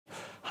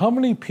How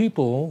many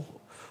people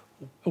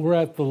were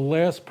at the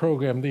last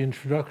program, the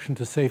introduction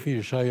to Sefer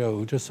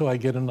Yeshayahu, just so I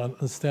get an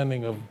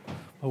understanding of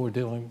what we're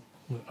dealing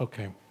with?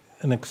 Okay.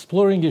 And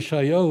exploring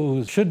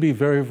Yeshayahu should be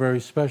very, very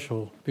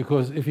special,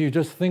 because if you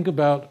just think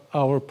about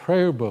our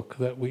prayer book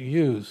that we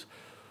use,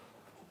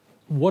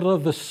 what are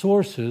the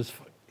sources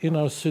in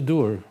our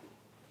Siddur?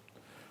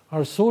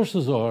 Our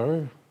sources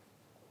are,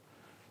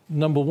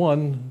 number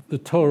one, the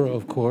Torah,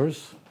 of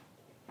course.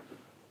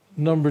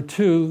 Number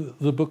two,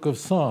 the book of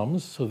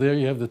Psalms. So there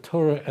you have the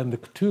Torah and the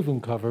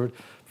Ketuvim covered.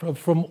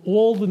 From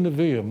all the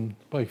Nevi'im,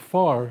 by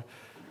far,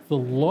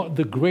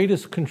 the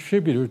greatest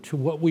contributor to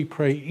what we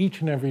pray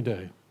each and every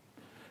day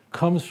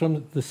comes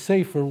from the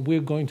Sefer we're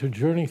going to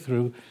journey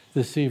through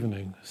this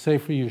evening,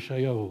 Sefer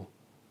Yeshayahu.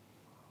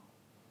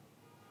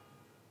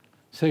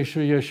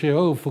 Sefer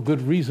Yeshayahu, for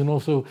good reason,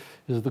 also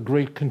is the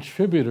great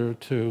contributor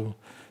to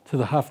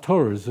the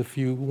Haftorahs. If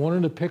you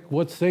wanted to pick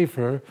what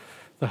Sefer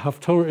the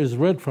Haftorah is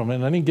read from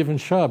in any given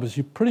Shabbos,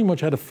 you pretty much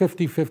had a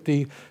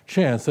 50-50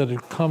 chance that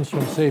it comes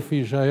from Sefer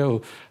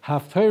Yeshayahu.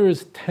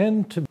 Haftorahs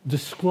tend to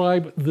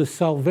describe the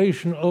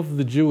salvation of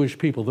the Jewish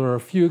people. There are a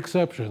few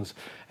exceptions,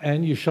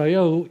 and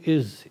Yeshayahu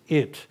is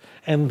it.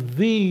 And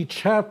the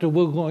chapter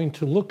we're going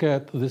to look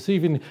at this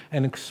evening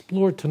and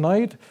explore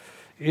tonight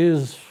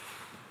is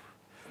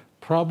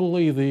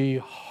probably the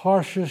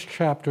harshest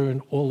chapter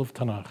in all of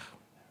Tanakh.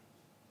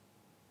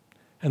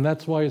 And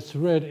that's why it's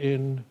read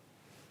in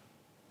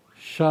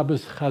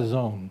Shabbos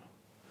Chazon,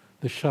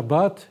 the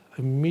Shabbat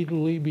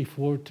immediately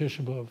before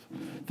Tisha B'Av.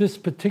 This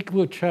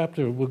particular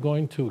chapter we're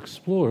going to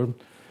explore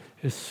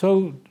is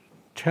so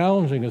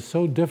challenging, is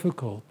so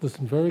difficult.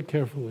 Listen very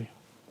carefully.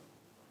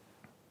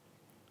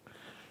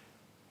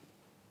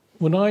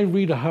 When I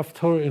read a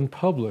Haftorah in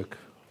public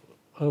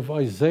of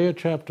Isaiah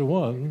chapter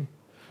 1,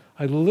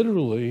 I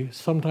literally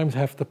sometimes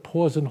have to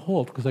pause and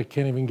halt because I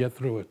can't even get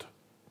through it.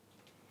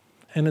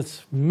 And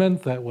it's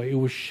meant that way. It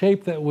was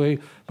shaped that way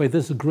by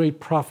this great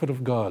prophet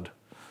of God.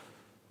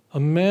 A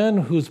man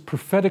whose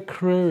prophetic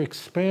career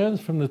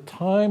expands from the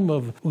time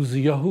of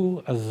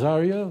Uzziyahu,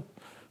 Azariah,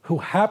 who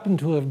happened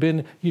to have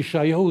been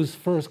Yeshayahu's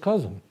first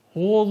cousin,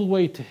 all the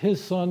way to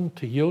his son,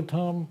 to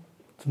Yotam.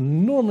 It's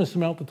an enormous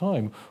amount of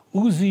time.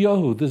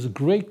 Uzziyahu, this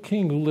great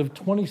king who lived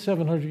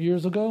 2,700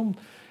 years ago,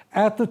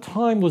 at the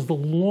time was the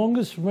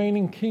longest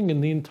reigning king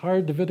in the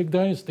entire Davidic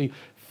dynasty,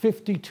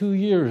 52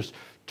 years.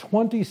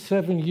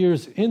 27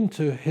 years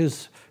into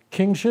his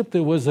kingship,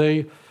 there was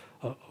an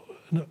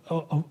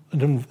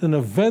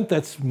event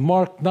that's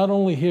marked not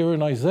only here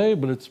in Isaiah,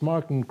 but it's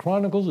marked in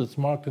Chronicles, it's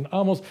marked in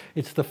Amos.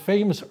 It's the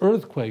famous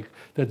earthquake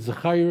that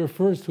Zechariah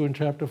refers to in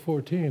chapter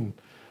 14,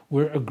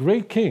 where a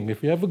great king,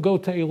 if you ever go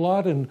to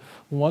Eilat and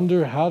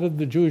wonder how did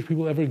the Jewish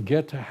people ever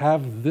get to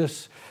have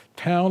this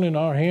town in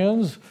our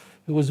hands,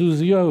 it was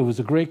Uzziyahu, who was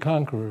a great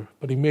conqueror,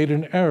 but he made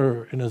an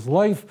error in his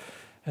life,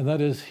 and that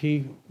is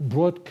he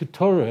brought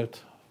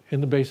Ketoret in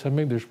the Beis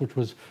HaMikdash, which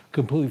was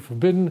completely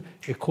forbidden.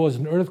 It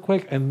caused an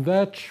earthquake, and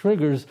that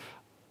triggers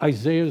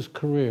Isaiah's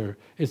career.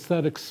 It's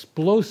that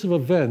explosive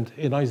event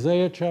in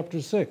Isaiah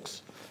chapter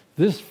 6.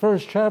 This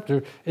first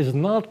chapter is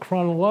not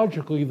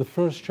chronologically the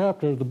first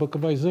chapter of the book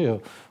of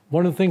Isaiah.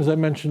 One of the things I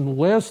mentioned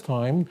last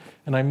time,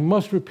 and I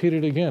must repeat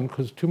it again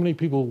because too many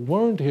people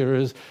weren't here,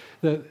 is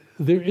that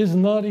there's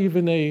not a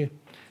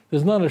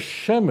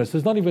shemis,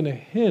 there's not even a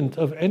hint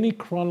of any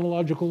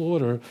chronological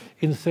order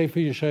in Sefer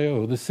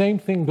Yeshayahu. The same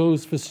thing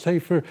goes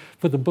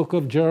for the book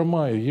of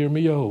Jeremiah,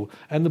 Yirmiyahu,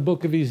 and the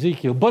book of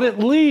Ezekiel. But at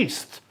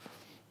least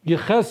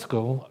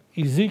Yechezkel,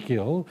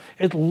 Ezekiel,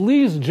 at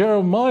least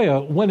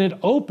Jeremiah, when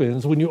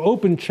you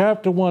open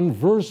chapter 1,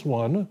 verse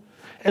 1,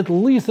 at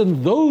least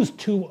in those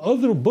two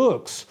other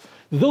books,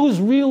 those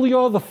really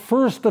are the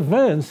first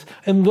events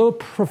in the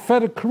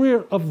prophetic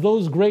career of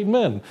those great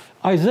men.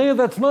 Isaiah,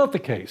 that's not the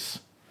case.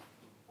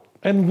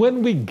 And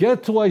when we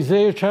get to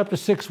Isaiah chapter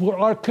 6, where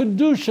our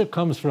Kedusha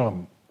comes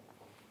from,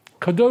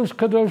 Kadosh,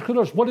 Kadosh,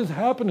 Kadosh, what is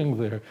happening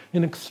there?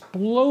 An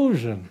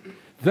explosion.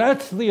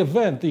 That's the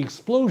event, the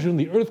explosion,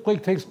 the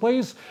earthquake takes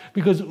place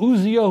because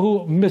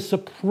Uzziyahu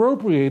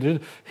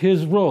misappropriated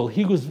his role.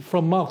 He was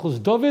from Malchus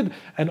David,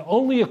 and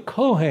only a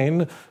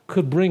Kohen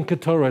could bring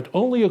Ketoret.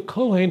 Only a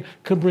Kohen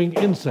could bring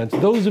incense.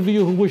 Those of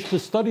you who wish to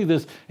study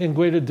this in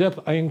greater depth,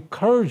 I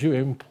encourage you, I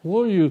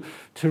implore you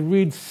to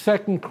read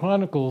 2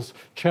 Chronicles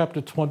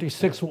chapter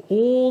 26, where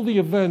all the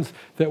events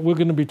that we're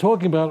going to be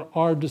talking about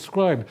are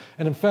described.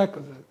 And in fact,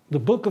 the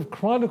book of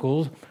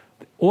Chronicles,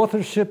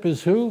 authorship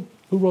is who?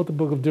 Who wrote the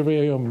book of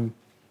Divrei Yomim?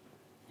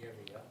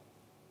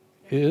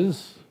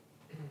 Is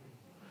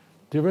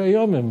Divrei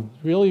Yomim.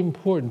 Really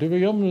important.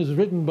 Divrei Yomim is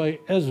written by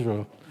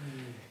Ezra.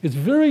 It's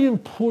very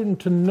important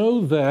to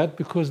know that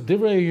because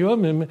Divrei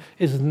Yomim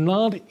is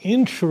not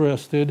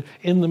interested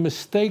in the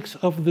mistakes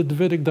of the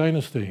Davidic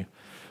dynasty.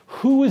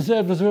 Who is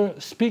Ezra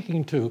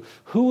speaking to?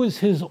 Who is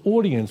his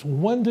audience?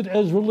 When did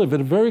Ezra live? At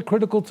a very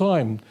critical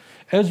time.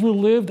 Ezra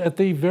lived at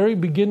the very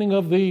beginning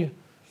of the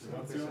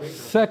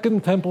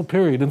Second Temple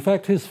period. In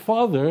fact, his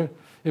father,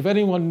 if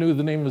anyone knew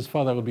the name of his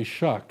father, I would be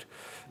shocked.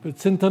 but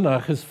it's in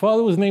Tanakh. His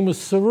father's name was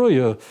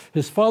Saruya.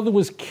 His father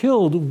was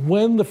killed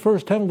when the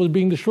first temple was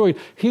being destroyed.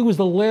 He was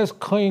the last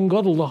Kohen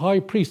Gadol, the high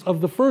priest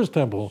of the first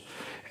temple.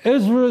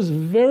 Ezra is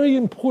very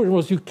important.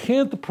 Was you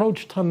can't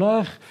approach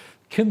Tanakh,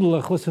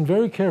 Kindlech, listen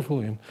very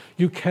carefully.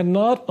 You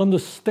cannot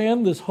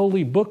understand this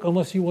holy book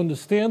unless you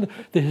understand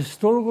the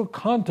historical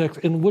context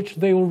in which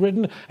they were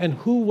written and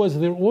who was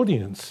their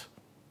audience.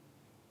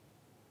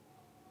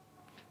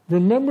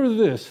 Remember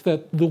this,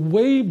 that the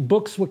way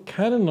books were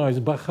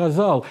canonized by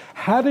Chazal,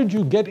 how did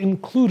you get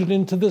included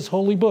into this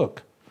holy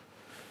book?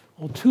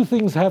 Well, two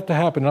things have to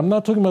happen. I'm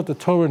not talking about the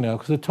Torah now,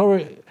 because the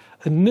Torah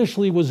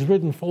initially was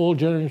written for all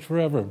generations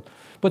forever.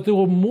 But there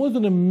were more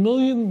than 1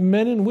 million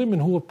men and women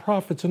who were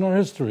prophets in our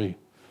history.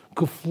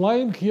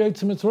 Kuflayim ki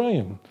yotze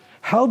Mitzrayim.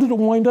 How did it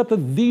wind up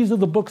that these are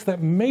the books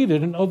that made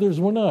it and others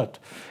were not?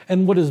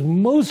 And what is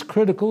most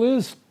critical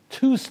is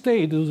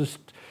two-stage.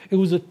 It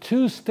was a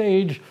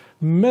two-stage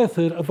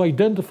method of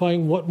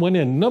identifying what went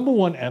in. Number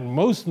one, and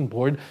most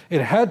important,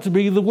 it had to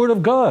be the Word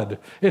of God.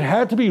 It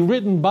had to be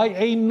written by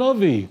a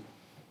Navi.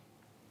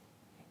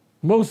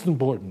 Most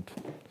important.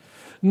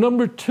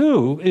 Number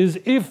two is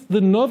if the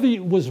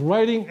Navi was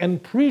writing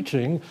and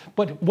preaching,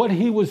 but what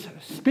he was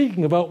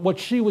speaking about, what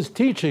she was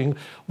teaching,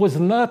 was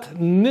not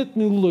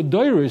nitnu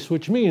l'dairis,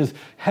 which means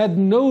had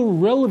no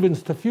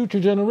relevance to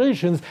future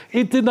generations,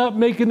 it did not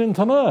make it in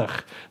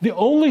Tanakh. The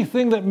only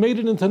thing that made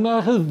it in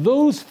Tanakh is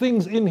those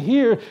things in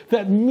here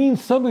that mean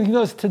something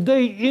to us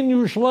today in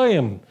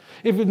Yerushalayim.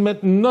 If it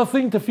meant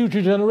nothing to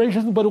future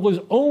generations, but it was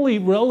only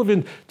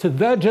relevant to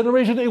that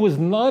generation, it was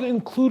not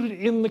included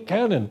in the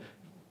canon.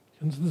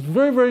 It's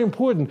very, very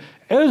important.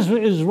 Ezra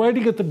is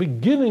writing at the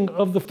beginning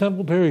of the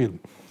temple period.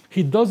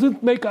 He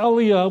doesn't make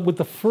Aliyah with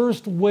the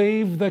first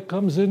wave that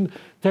comes in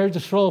to Eretz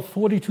Yisrael,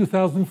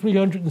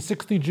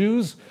 42,360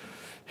 Jews.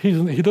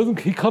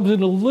 He comes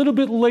in a little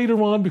bit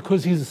later on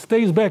because he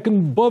stays back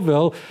in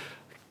Bavel,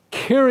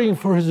 caring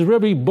for his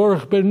Rabbi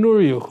Baruch ben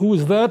Nuriah. Who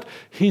is that?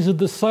 He's a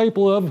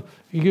disciple of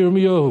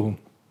Yirmiyahu.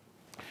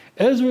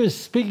 Ezra is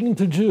speaking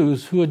to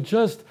Jews who had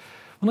just,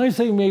 when I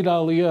say made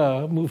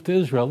Aliyah, moved to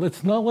Israel,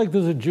 it's not like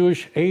there's a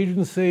Jewish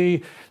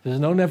agency, there's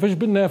no Nefesh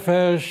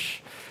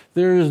B'Nefesh,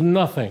 there is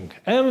nothing.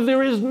 And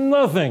there is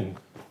nothing.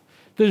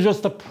 There's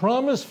just a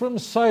promise from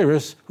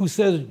Cyrus who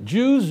says,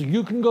 Jews,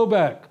 you can go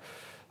back.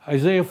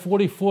 Isaiah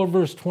 44,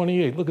 verse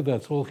 28. Look at that,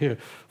 it's all here.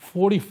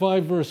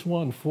 45, verse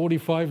 1,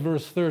 45,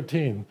 verse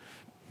 13.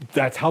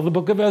 That's how the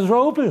book of Ezra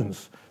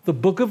opens. The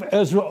book of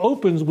Ezra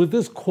opens with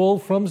this call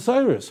from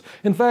Cyrus.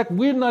 In fact,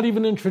 we're not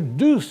even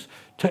introduced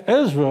to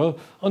Ezra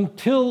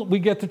until we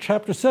get to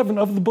chapter 7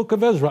 of the book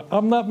of Ezra.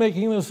 I'm not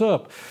making this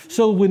up.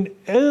 So when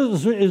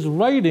Ezra is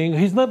writing,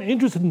 he's not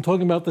interested in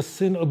talking about the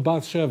sin of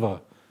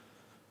Bathsheba.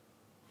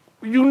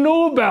 You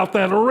know about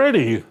that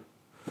already.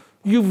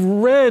 You've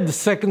read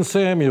 2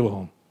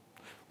 Samuel.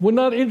 We're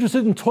not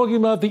interested in talking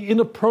about the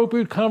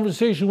inappropriate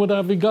conversation with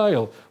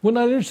Abigail. We're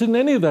not interested in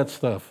any of that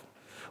stuff.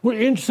 We're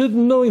interested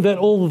in knowing that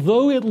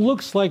although it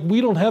looks like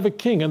we don't have a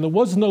king, and there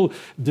was no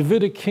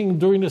Davidic king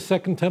during the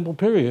Second Temple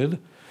period,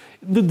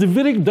 the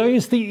Davidic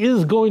dynasty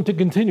is going to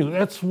continue.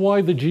 That's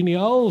why the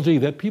genealogy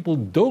that people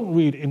don't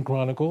read in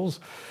Chronicles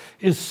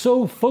is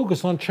so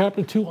focused on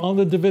chapter 2 on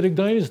the Davidic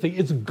dynasty.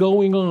 It's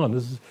going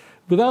on.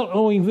 Without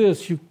knowing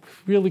this, you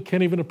really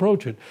can't even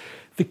approach it.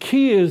 The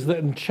key is that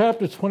in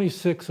chapter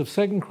 26 of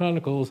 2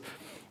 Chronicles,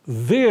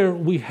 there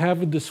we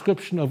have a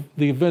description of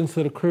the events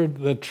that occurred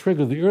that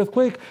triggered the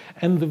earthquake,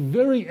 and the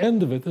very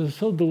end of it, this is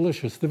so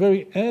delicious, the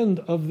very end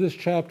of this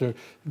chapter,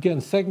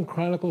 again, 2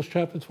 Chronicles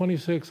chapter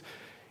 26,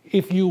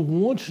 if you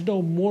want to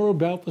know more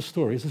about the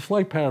story, it's a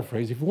slight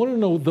paraphrase, if you want to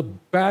know the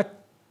back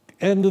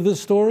end of the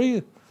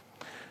story,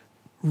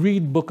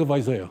 read book of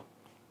Isaiah.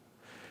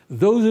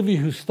 Those of you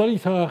who study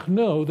Tanakh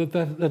know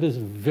that is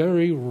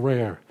very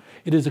rare.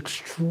 It is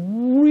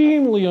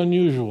extremely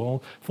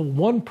unusual for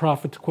one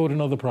prophet to quote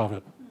another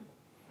prophet.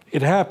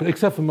 It happened,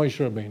 except for Moshe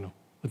Rabbeinu,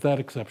 with that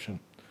exception.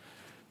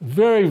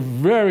 Very,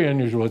 very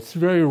unusual. It's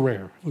very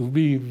rare. It would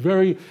be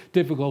very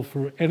difficult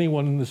for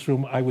anyone in this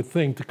room, I would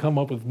think, to come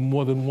up with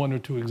more than one or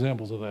two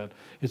examples of that.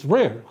 It's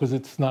rare because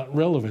it's not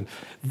relevant.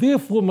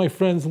 Therefore, my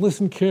friends,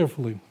 listen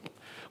carefully.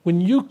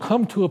 When you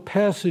come to a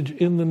passage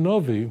in the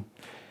Navi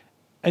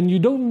and you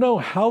don't know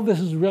how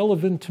this is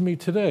relevant to me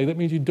today, that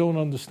means you don't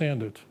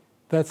understand it.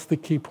 That's the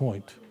key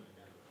point.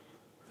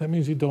 That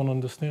means you don't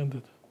understand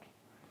it.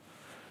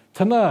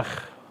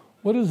 Tanakh,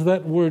 what does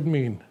that word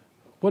mean?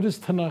 What is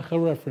Tanakh a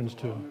reference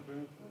to?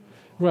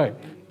 Right.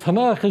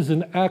 Tanakh is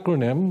an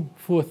acronym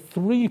for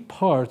 3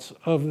 parts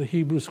of the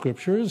Hebrew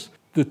Scriptures: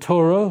 the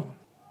Torah,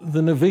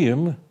 the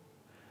Nevi'im,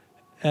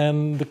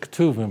 and the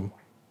Ketuvim,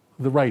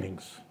 the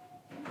writings.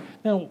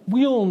 Now,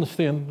 we all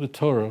understand the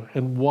Torah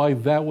and why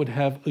that would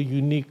have a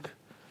unique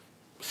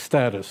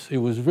status. It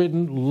was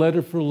written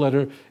letter for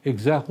letter,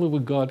 exactly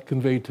what God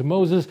conveyed to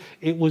Moses.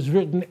 It was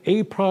written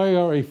a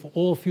priori for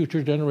all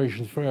future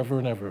generations, forever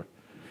and ever.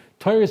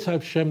 Torah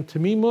Hashem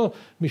Tamima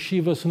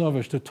Mishivas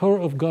Novish. The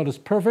Torah of God is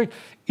perfect.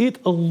 It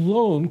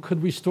alone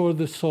could restore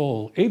the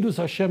soul. Edus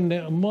Hashem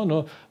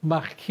Ne'amana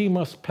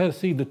Machkimas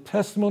Pesi. The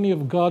testimony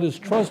of God is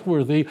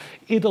trustworthy.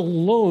 It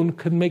alone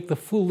could make the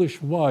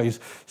foolish wise.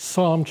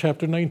 Psalm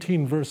chapter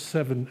 19, verse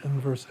 7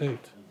 and verse 8.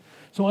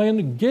 So I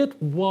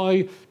get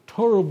why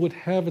Torah would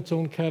have its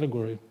own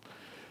category.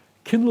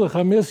 Kindlech,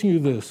 I'm asking you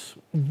this.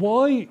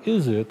 Why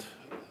is it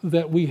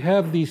that we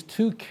have these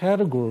two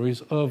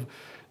categories of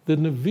the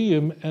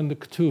Nevi'im and the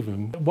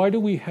Ketuvim? Why do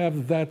we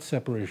have that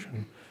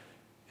separation?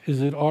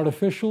 Is it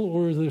artificial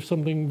or is there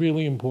something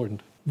really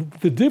important?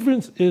 The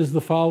difference is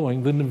the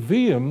following. The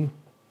Nevi'im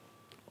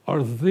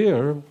are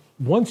there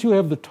once you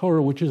have the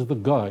Torah, which is the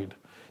guide.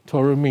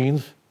 Torah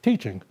means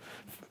teaching.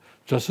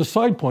 Just a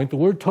side point, the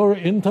word Torah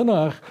in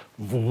Tanakh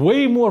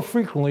way more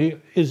frequently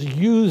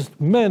is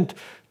meant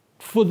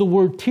for the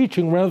word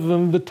teaching rather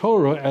than the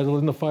Torah as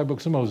in the 5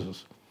 books of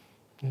Moses.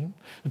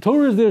 The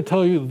Torah is there to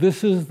tell you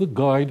this is the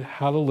guide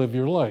how to live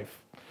your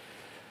life.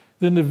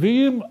 The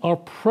Nevi'im are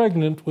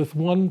pregnant with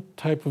one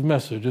type of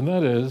message, and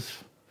that is,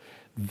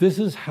 this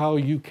is how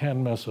you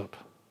can mess up.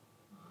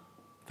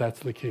 That's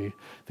the key.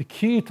 The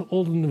key to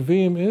all the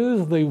Nevi'im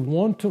is they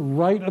want to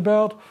write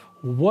about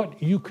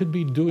what you could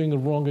be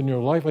doing wrong in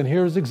your life. And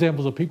here's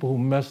examples of people who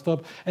messed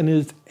up, and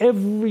it's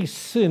every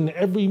sin,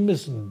 every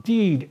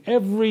misdeed,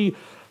 every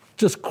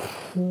just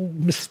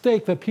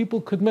mistake that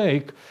people could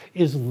make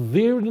is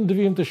there in the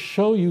Nevi'im to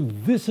show you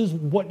this is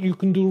what you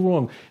can do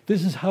wrong.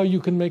 This is how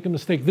you can make a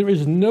mistake. There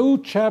is no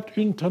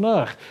chapter in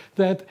Tanakh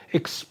that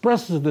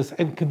expresses this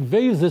and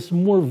conveys this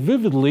more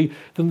vividly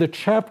than the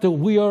chapter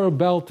we are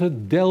about to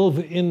delve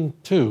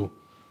into.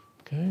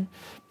 Okay?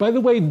 By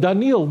the way,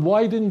 Daniel,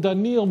 why didn't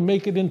Daniel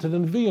make it into the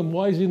Nevi'im?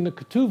 Why is he in the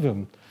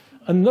Ketuvim?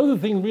 Another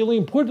thing really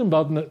important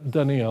about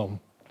Daniel,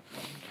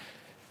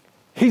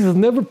 he's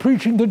never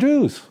preaching to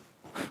Jews.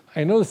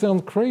 I know it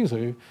sounds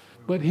crazy,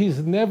 but he's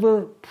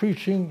never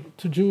preaching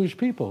to Jewish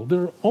people.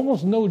 There are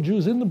almost no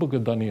Jews in the book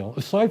of Daniel,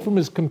 aside from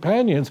his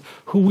companions,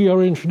 who we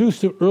are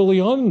introduced to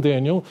early on in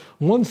Daniel.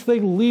 Once they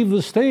leave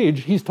the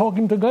stage, he's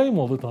talking to Goyim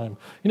all the time.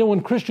 You know,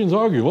 when Christians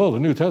argue, well, the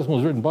New Testament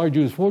was written by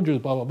Jews, for Jews,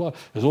 blah, blah, blah,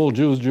 there's all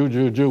Jews,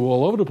 Jew,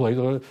 all over the place.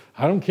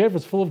 I don't care if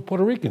it's full of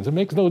Puerto Ricans. It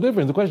makes no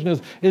difference. The question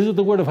is it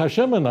the word of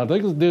Hashem or not?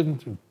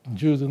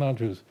 Jews and not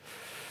Jews.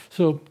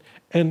 So,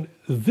 and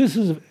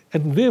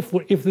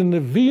therefore, if the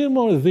Nevi'im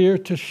are there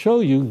to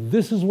show you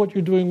this is what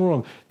you're doing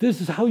wrong,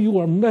 this is how you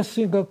are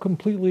messing up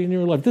completely in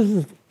your life, this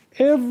is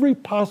every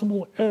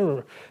possible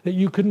error that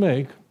you could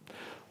make,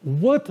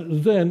 what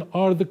then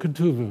are the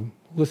Ketuvim?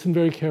 Listen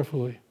very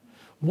carefully.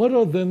 What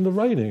are then the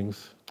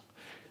writings?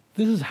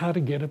 This is how to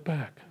get it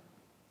back.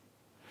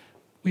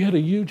 We had a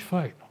huge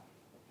fight.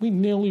 We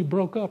nearly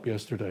broke up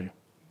yesterday.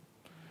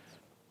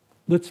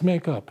 Let's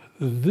make up.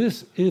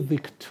 This is the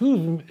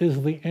Ketuvim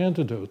is the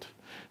antidote.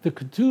 The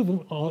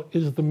Ketuvim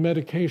is the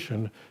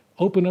medication.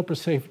 Open up a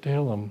Sefer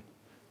Tehillim.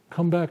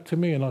 Come back to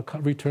me and I'll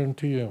return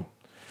to you.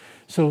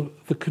 So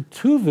the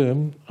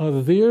Ketuvim are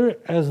there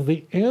as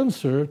the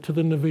answer to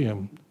the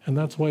Nevi'im. And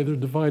that's why they're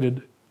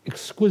divided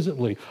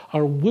exquisitely.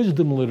 Our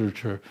wisdom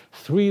literature,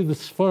 3 of the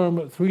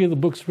Sfarim, 3 of the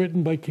books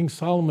written by King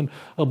Solomon,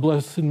 of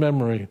blessed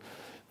memory.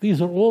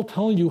 These are all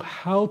telling you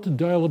how to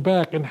dial it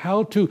back and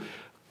how to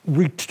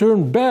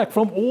return back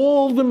from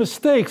all the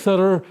mistakes that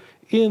are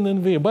in the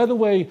Nevi'im. By the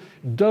way,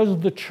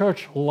 does the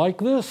church like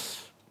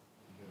this?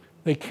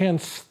 They can't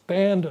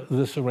stand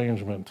this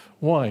arrangement.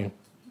 Why?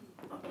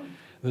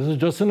 This is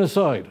just an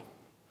aside.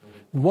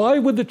 Why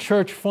would the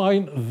church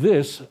find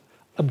this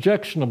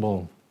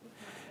objectionable?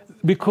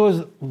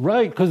 Because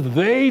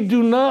they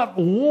do not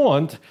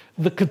want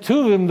the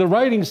Ketuvim, the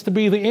writings, to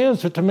be the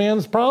answer to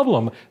man's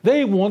problem.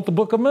 They want the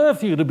book of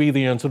Matthew to be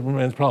the answer to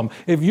man's problem.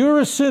 If you're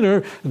a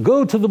sinner,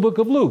 go to the book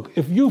of Luke.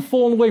 If you've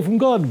fallen away from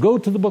God, go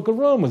to the book of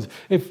Romans.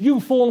 If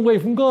you've fallen away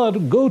from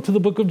God, go to the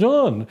book of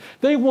John.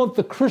 They want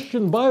the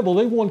Christian Bible.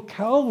 They want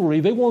Calvary.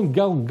 They want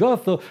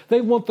Golgotha.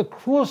 They want the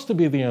cross to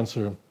be the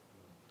answer.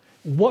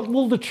 What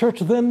will the church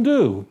then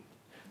do?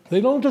 They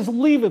don't just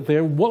leave it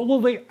there. What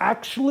will they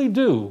actually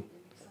do?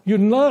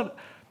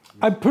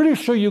 I'm pretty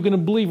sure you're going to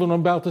believe what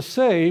I'm about to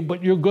say,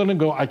 but you're going to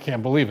go, I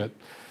can't believe it.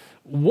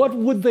 What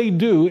would they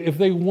do if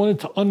they wanted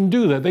to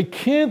undo that? They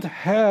can't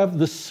have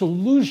the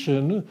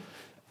solution,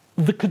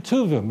 the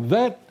Ketuvim.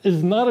 That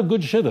is not a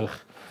good shidduch.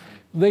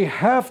 They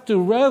have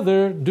to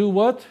rather do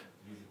what?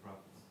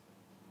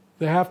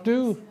 They have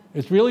to.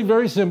 It's really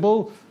very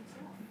simple.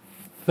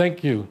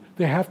 Thank you.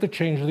 They have to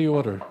change the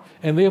order.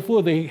 And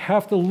therefore, they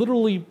have to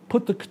literally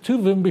put the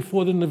Ketuvim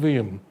before the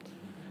Nevi'im.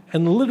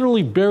 And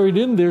literally buried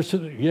in there,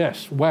 so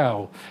yes,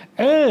 wow.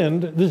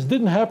 And this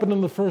didn't happen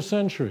in the first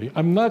century.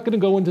 I'm not going to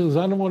go into this.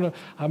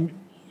 I'm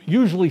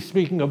usually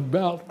speaking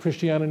about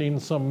Christianity in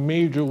some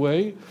major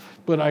way,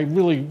 but I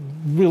really,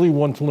 really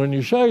want to learn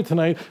Yeshaya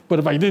tonight. But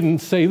if I didn't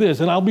say this,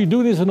 and I'll be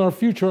doing this in our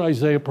future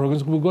Isaiah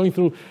programs, we're going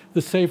through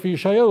the Sefer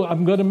Yeshaya,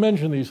 I'm going to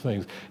mention these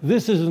things.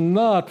 This is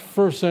not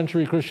first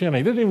century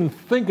Christianity. They didn't even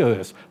think of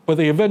this, but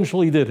they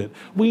eventually did it.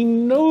 We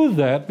know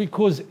that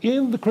because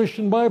in the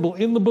Christian Bible,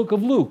 in the book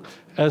of Luke,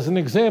 As an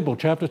example,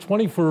 chapter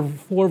 24,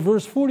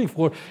 verse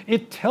 44,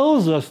 it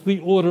tells us the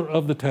order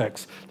of the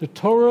text. The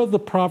Torah, the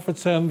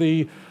prophets, and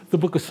the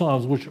book of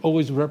Psalms, which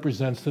always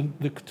represents the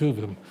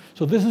Ketuvim.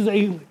 So this is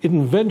an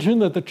invention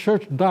that the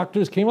church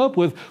doctors came up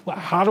with. Well,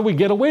 how do we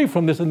get away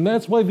from this? And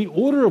that's why the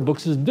order of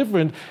books is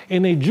different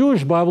in a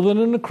Jewish Bible than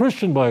in a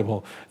Christian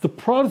Bible. The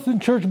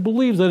Protestant church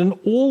believes that in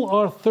all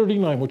our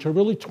 39, which are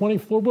really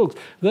 24 books,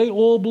 they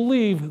all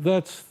believe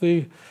that's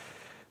the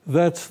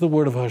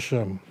word of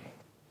Hashem.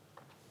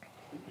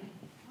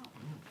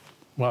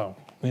 Wow,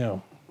 yeah.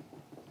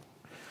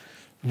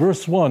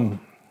 Verse 1.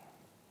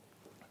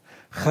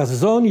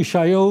 Chazon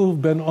Yeshayahu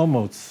ben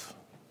Omotz,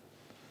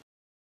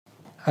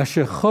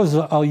 Asher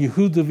Choza al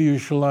Yehuda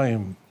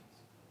v'Yerushalayim.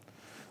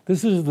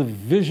 This is the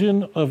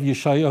vision of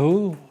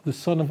Yeshayahu, the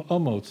son of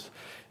Omotz.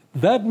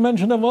 That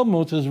mention of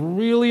Omotz is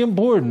really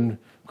important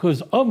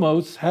because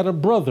Omotz had a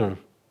brother,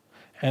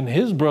 and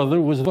his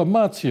brother was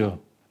Amaziah.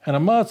 And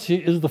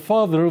Amaziah is the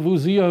father of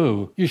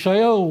Uzziyahu.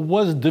 Yeshayahu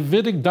was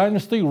Davidic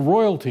dynasty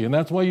royalty, and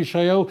that's why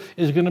Yeshayahu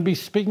is going to be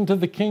speaking to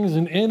the kings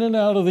and in and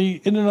out of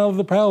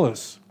the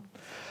palace.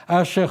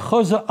 Asher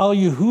Choza al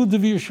Yehuda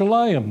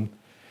v'Yerushalayim.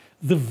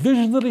 The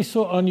vision that he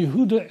saw on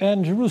Yehuda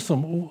and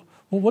Jerusalem. Well,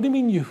 what do you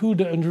mean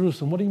Yehuda and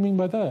Jerusalem? What do you mean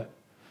by that?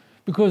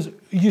 Because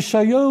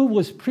Yeshayahu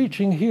was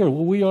preaching here,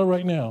 where we are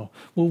right now.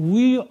 Well,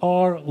 we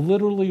are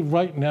literally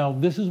right now.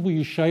 This is where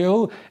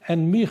Yeshayahu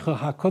and Micha,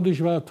 HaKadosh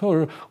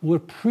VaTorah, were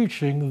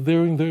preaching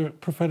during their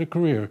prophetic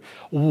career.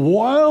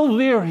 While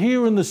they're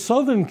here in the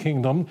southern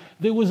kingdom,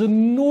 there was a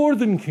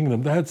northern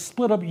kingdom that had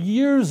split up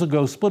years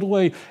ago, split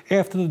away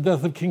after the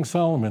death of King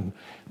Solomon.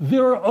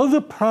 There are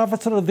other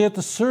prophets that are there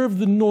to serve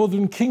the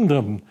northern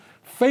kingdom.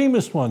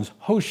 Famous ones.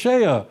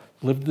 Hosea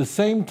lived at the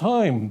same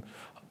time.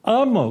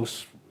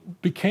 Amos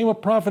became a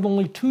prophet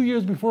only 2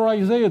 years before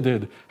Isaiah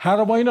did.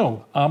 How do I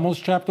know? Amos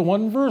chapter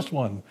 1, verse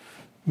 1,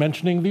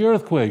 mentioning the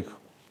earthquake.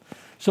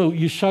 So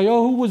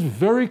Yeshayahu was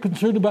very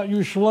concerned about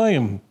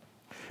Yerushalayim.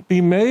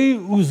 Bimei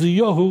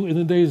Uzziyahu, in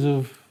the days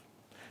of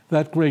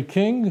that great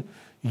king,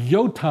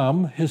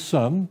 Yotam, his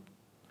son.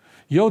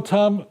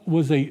 Yotam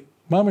was a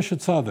mamash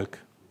tzaddik.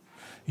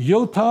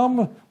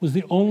 Yotam was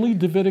the only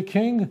Davidic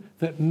king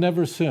that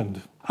never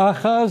sinned.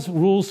 Achaz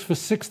rules for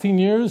 16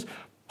 years,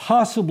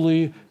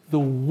 possibly the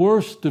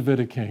worst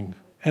Davidic king.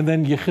 And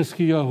then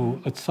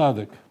Yechizkiyahu, a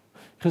tzaddik.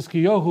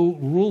 Yechizkiyahu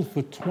ruled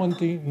for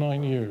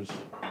 29 years.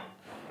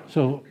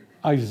 So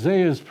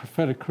Isaiah's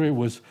prophetic career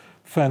was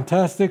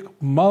fantastic.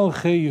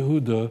 Malchei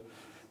Yehuda,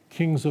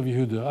 kings of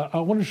Yehuda. I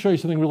want to show you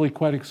something really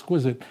quite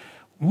exquisite.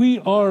 We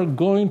are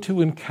going to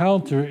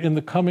encounter in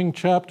the coming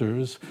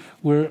chapters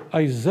where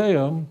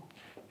Isaiah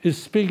is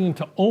speaking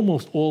to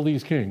almost all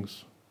these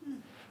kings.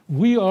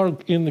 We are,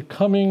 in the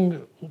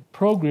coming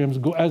programs,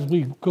 as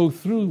we go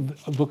through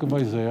the book of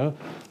Isaiah,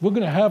 we're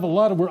going to have a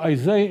lot of where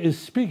Isaiah is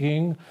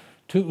speaking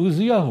to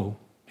Uzziyahu.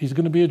 He's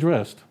going to be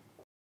addressed.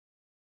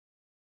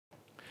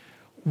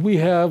 We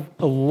have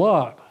a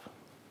lot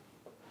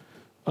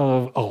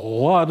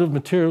of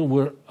material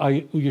where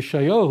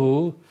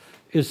Yeshayahu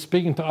is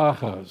speaking to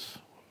Achaz.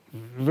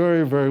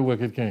 Very, very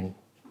wicked king.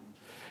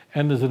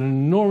 And there's an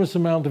enormous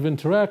amount of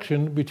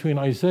interaction between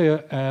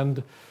Isaiah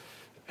and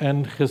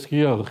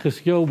Chizkiyahu.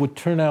 Chizkiyahu would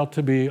turn out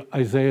to be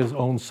Isaiah's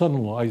own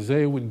son-in-law.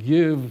 Isaiah would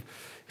give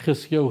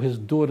Chizkiyahu his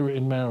daughter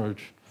in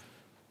marriage.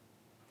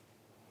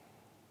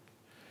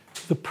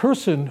 The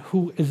person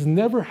who is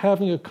never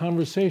having a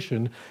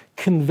conversation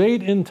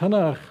conveyed in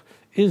Tanakh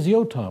is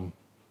Yotam.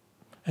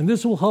 And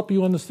this will help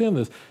you understand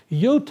this.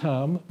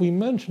 Yotam, we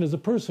mentioned, is a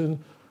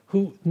person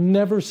who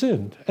never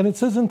sinned. And it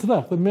says in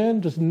Tanakh, the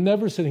man just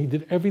never sinned. He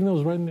did everything that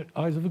was right in the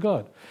eyes of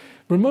God.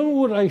 Remember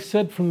what I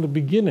said from the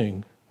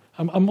beginning.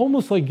 I'm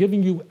almost like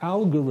giving you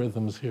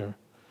algorithms here,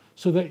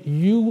 so that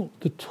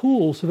the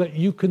tools, so that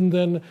you can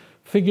then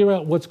figure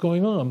out what's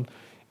going on.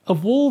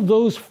 Of all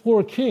those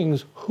four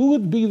kings, who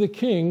would be the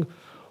king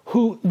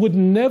who would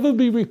never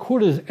be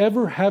recorded as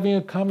ever having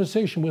a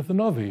conversation with the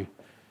Navi?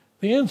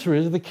 The answer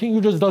is the king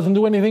who just doesn't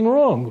do anything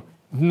wrong.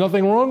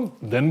 Nothing wrong,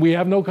 then we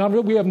have no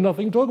conversation, we have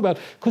nothing to talk about,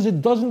 because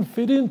it doesn't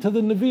fit into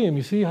the Nevi'im.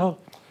 You see how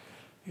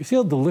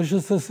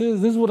delicious this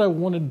is? This is what I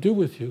want to do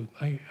with you.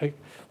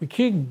 We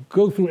can't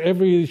go through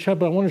every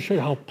chapter. I want to show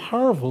you how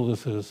powerful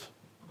this is.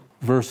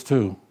 Verse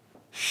 2.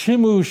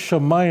 Shimu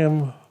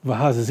shamayim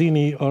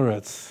v'hazini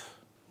oretz.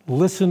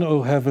 Listen,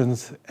 O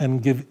heavens,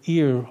 and give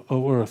ear,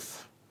 O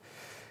earth.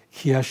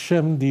 Ki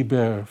Hashem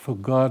diber, for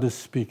God is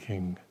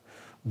speaking.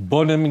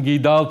 Bonim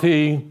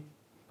gidalti,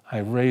 I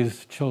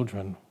raised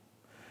children.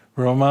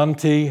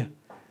 Romanti,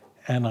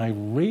 and I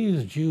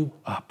raised you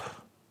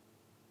up.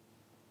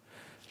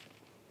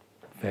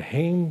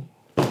 Vehem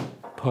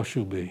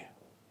poshubi.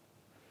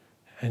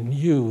 And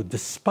you,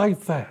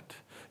 despite that,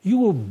 you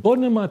were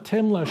bonim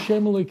atem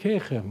l'Hashem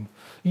Elokeichem.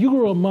 You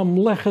were a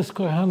mamleches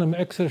kohanim,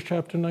 Exodus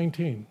chapter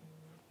 19.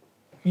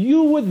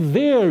 You were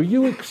there.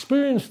 You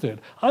experienced it.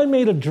 I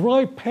made a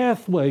dry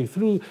pathway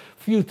for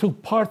you to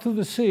part of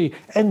the sea,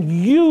 and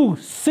you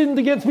sinned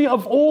against me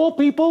of all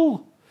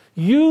people.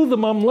 You, the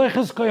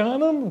mamleches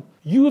kohanim,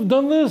 you have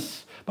done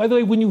this. By the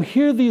way, when you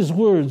hear these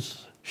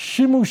words,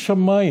 Shimu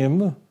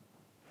shamayim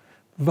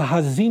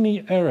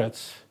v'hazini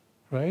eretz,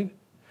 right?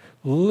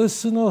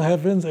 Listen, O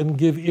heavens, and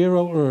give ear,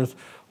 O earth.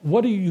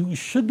 What do you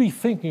should be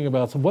thinking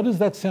about? So what does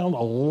that sound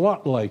a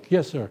lot like?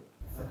 Yes, sir.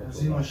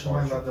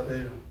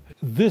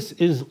 This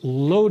is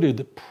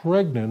loaded,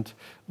 pregnant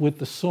with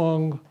the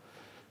song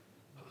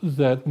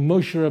that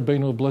Moshe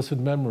Rabbeinu, blessed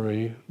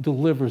memory,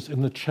 delivers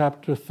in the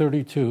chapter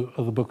 32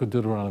 of the book of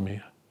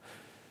Deuteronomy.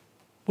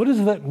 What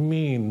does that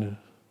mean?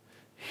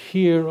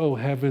 Hear, O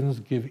heavens,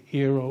 give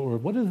ear, O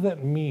earth. What does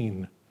that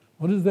mean?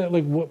 What is that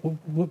like?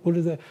 What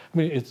is that? I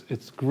mean,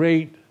 it's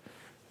great,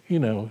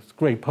 it's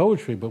great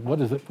poetry. But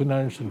what is it? We're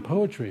not interested in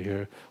poetry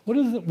here. What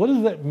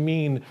does that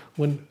mean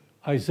when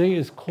Isaiah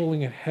is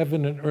calling it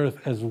heaven and earth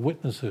as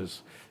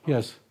witnesses?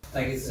 Yes.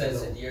 Like it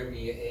says in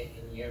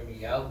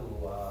Yirmiyahu,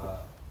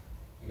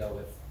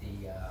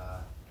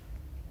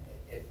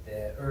 if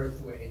the earth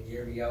were in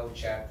Yirmiyahu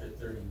chapter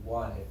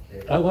 31,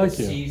 if the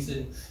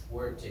season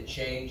were to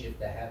change, if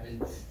the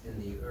heavens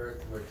and the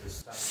earth were to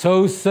stop.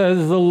 So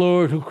says the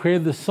Lord, who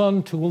created the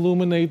sun to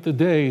illuminate the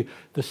day,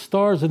 the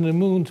stars and the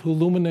moon to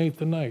illuminate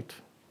the night.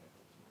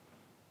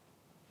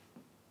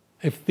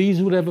 If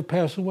these would ever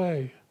pass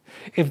away,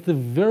 if the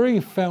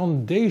very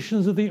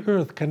foundations of the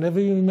earth can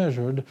never be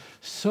measured,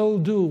 so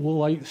too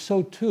will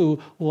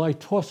I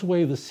toss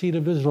away the seed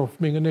of Israel from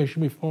being a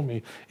nation before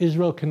me.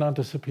 Israel cannot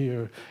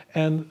disappear.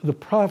 And the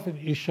prophet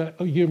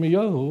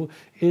Yirmiyahu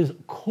is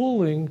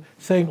calling,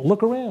 saying,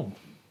 look around,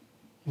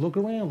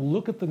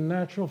 look at the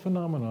natural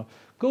phenomena.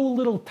 Go a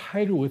little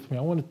tighter with me.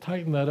 I want to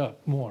tighten that up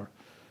more.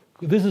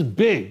 This is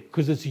big,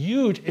 because it's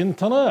huge in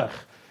Tanakh.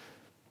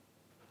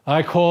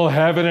 I call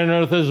heaven and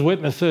earth as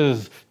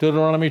witnesses.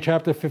 Deuteronomy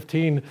chapter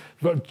 30,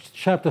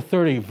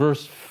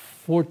 verse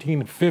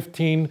 14,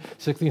 15,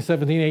 16,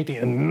 17, 18,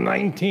 and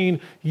 19.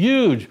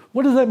 Huge.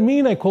 What does that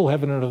mean, I call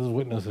heaven and earth as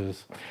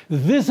witnesses?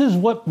 This is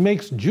what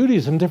makes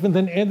Judaism different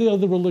than any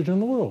other religion in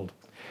the world.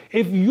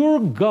 If you're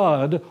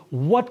God,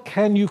 what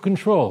can you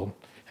control?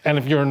 And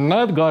if you're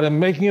not God and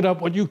making it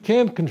up what you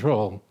can't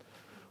control,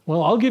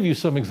 well, I'll give you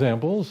some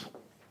examples.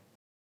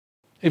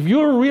 If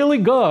you're really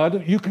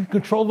God, you can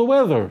control the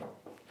weather.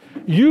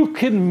 You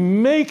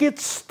can make it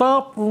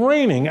stop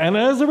raining, and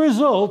as a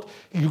result,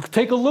 you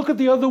take a look at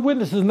the other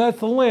witnesses, and that's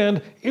the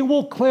land, it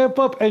will clamp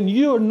up, and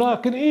you're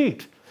not going to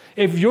eat.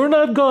 If you're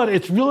not God,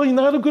 it's really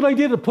not a good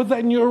idea to put that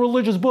in your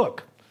religious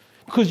book,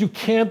 because you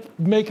can't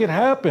make it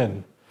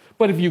happen.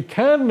 But if you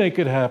can make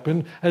it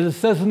happen, as it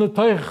says in the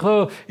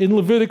Teicha in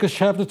Leviticus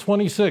chapter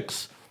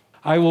 26,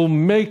 I will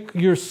make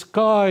your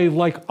sky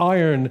like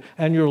iron,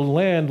 and your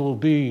land will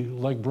be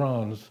like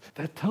bronze.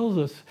 That tells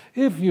us,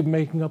 if you're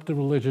making up the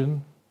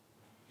religion,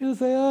 you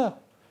say,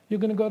 you're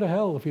going to go to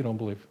hell if you don't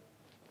believe.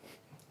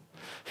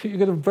 You're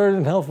going to burn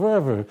in hell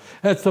forever.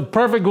 That's the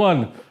perfect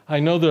one. I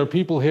know there are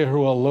people here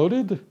who are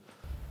loaded.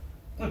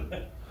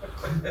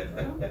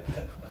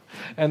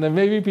 And there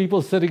may be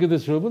people sitting in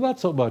this room, but not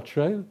so much,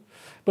 right?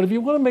 But if you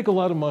want to make a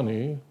lot of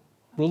money,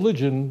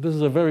 religion, this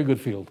is a very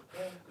good field.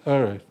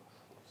 All right.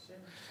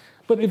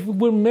 But if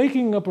we're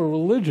making up a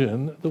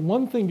religion, the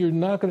one thing you're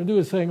not going to do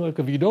is saying, look,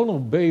 if you don't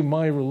obey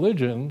my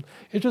religion,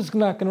 it's just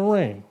not going to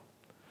rain.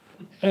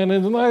 And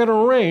it's not going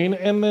to rain,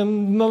 and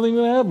then nothing's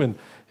going to happen.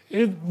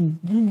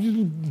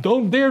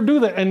 Don't dare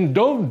do that. And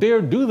don't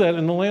dare do that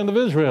in the land of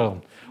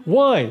Israel.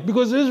 Why?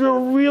 Because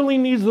Israel really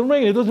needs the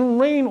rain. It doesn't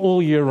rain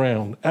all year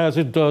round, as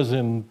it does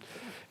in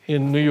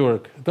New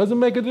York. It doesn't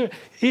make it.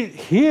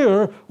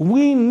 Here,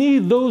 we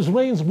need those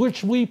rains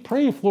which we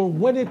pray for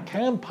when it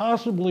can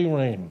possibly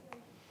rain.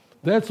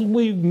 That's when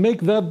we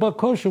make that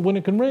bakosha when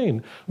it can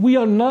rain. We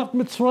are not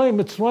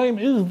Mitzrayim. Mitzrayim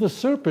is the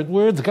serpent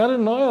where it's got a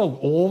Nile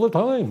all the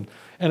time.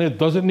 And it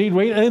doesn't need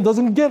rain, and it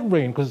doesn't get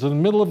rain because it's in the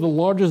middle of the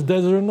largest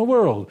desert in the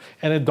world.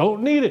 And it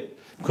don't need it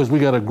because we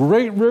got a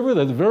great river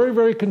that's very,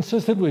 very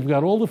consistent. We've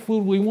got all the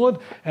food we want,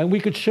 and we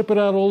could ship it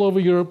out all over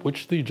Europe,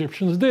 which the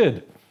Egyptians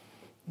did.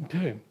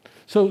 Okay.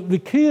 So the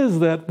key is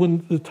that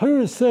when the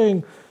Torah is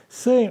saying,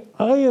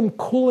 I am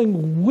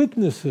calling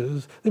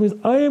witnesses, that means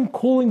I am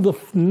calling the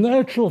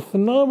natural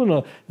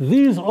phenomena.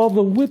 These are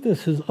the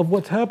witnesses of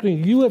what's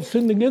happening. You have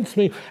sinned against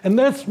me, and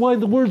that's why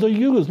the words are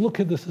used.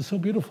 Look at this, it's so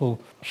beautiful.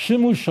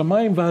 Shimu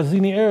shamayim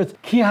v'azini eretz,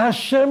 ki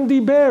Hashem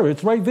diber,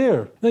 it's right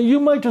there. Now you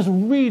might just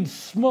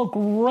smoke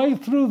right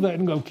through that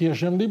and go, ki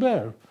Hashem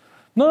diber.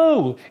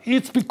 No,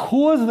 it's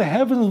because the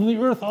heavens and the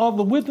earth are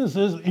the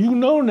witnesses, you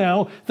know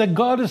now that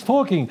God is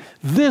talking.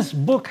 This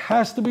book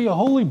has to be a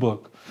holy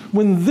book.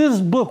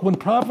 When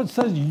prophet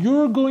says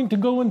you're going to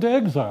go into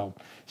exile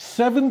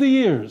 70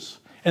 years,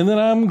 and then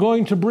I'm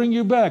going to bring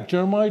you back,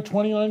 Jeremiah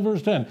 29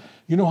 verse 10.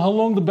 You know how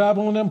long the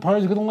Babylon Empire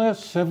is going to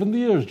last? 70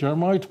 years,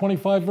 Jeremiah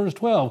 25 verse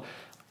 12.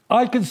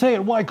 I can say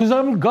it, why? Because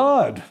I'm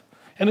God.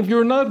 And if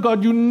you're not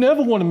God, you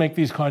never want to make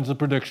these kinds of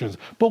predictions.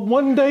 But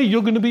one day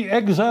you're going to be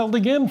exiled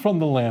again from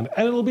the land,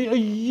 and it'll be a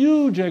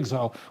huge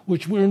exile,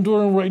 which we're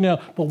enduring right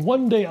now. But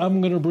one day I'm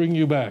going to bring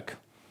you back.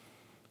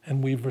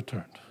 And we've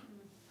returned.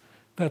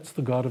 That's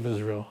the God of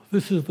Israel.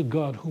 This is the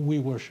God whom we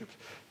worship.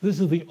 This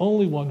is the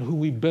only one who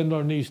we bend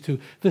our knees to.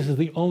 This is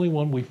the only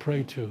one we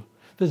pray to.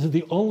 This is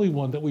the only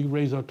one that we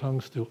raise our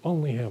tongues to,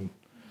 only him.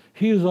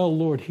 He is our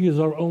Lord. He is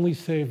our only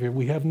Savior.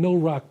 We have no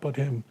rock but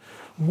him.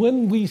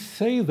 When we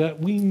say that,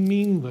 we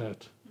mean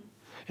that.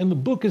 And the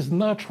book is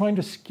not trying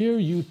to scare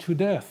you to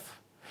death.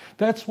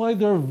 That's why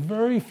there are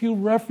very few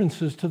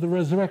references to the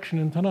resurrection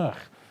in Tanakh.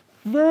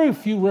 Very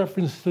few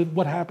references to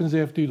what happens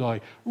after you die.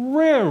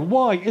 Rare.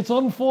 Why? It's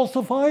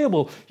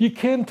unfalsifiable. You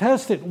can't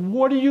test it.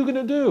 What are you going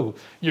to do?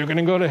 You're going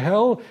to go to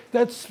hell?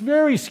 That's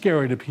very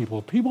scary to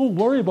people. People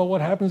worry about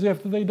what happens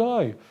after they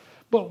die.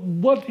 But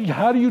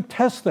how do you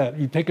test that?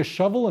 You take a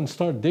shovel and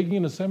start digging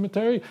in a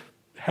cemetery?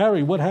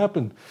 Harry, what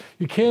happened?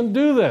 You can't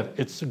do that.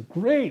 It's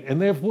great,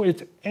 and therefore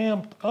it's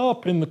amped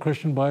up in the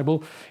Christian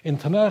Bible. In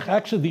Tanakh,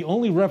 actually, the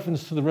only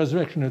reference to the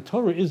resurrection in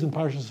Torah is in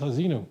Parshas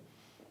Hazinu.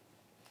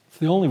 It's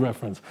the only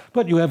reference.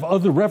 But you have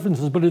other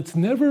references, but it's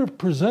never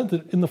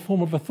presented in the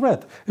form of a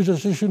threat. It's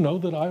just you should know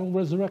that I will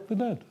resurrect the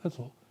dead. That's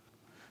all.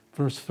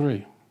 Verse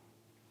 3.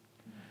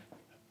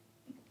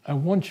 I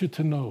want you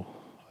to know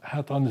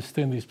how to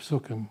understand these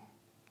psukim.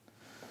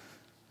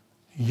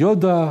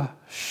 Yoda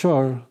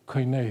shor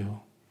koinehu.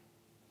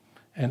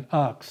 An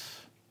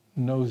ox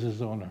knows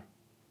his owner.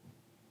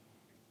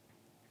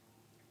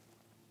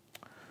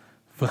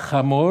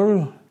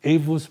 V'chamor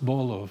evus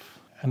bolov.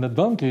 And a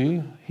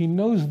donkey, he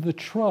knows the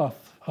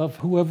trough of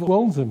whoever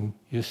owns him.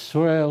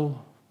 Yisrael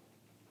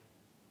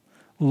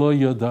lo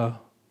yoda,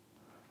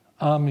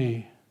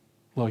 ami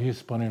lo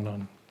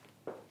hispaninon.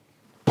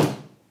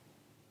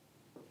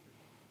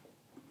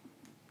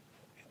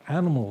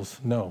 Animals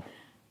know.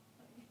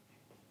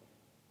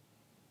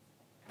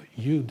 But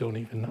you don't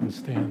even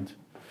understand.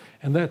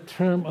 And that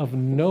term of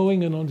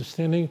knowing and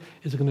understanding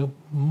is going to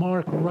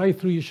mark right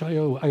through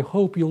Yeshayahu. I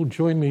hope you'll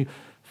join me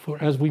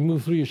as we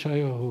move through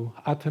Yeshayahu.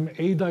 Atem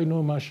edai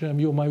no Hashem,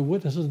 you are my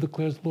witnesses,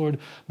 declares the Lord,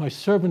 my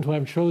servant who I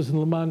have chosen,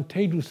 Laman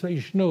tedu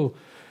seishno.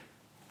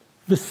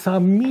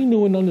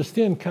 V'saminu, and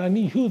understand,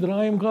 kanihu, that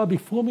I am God.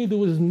 Before me there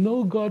was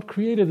no God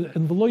created,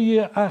 and v'lo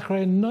yeh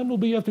achrei, and none will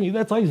be after me.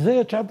 That's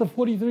Isaiah chapter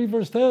 43,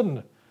 verse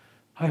 10.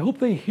 I hope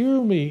they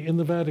hear me in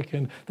the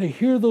Vatican. They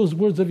hear those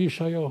words of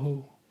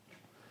Yeshayahu.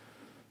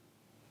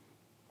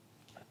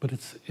 But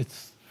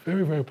it's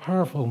very, very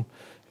powerful.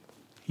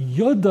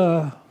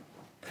 Yoda,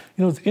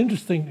 it's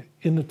interesting,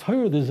 in the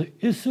Torah there's an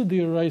Issur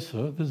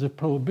D'Oraisa, there's a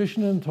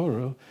prohibition in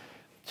Torah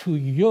to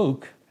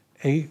yoke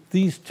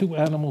these two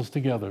animals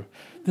together.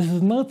 This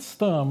is not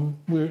stam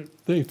where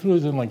they throw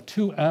in like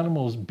two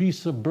animals,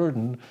 beasts of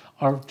burden,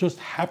 just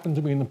happen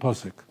to be in the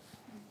Pasuk.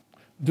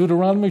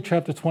 Deuteronomy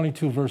chapter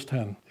 22, verse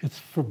 10. It's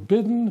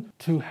forbidden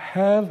to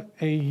have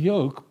a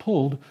yoke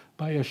pulled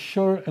by a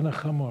shor and a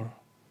chamor.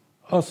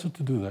 Also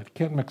to do that.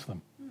 Can't mix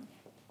them.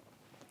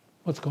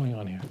 What's going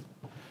on here?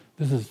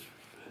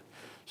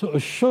 So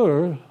a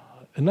shor,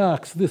 an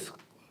ox, this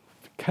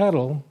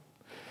cattle,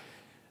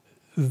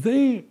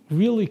 they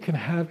really can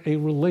have a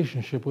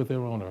relationship with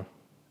their owner.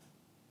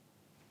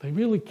 They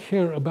really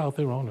care about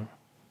their owner.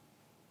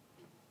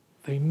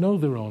 They know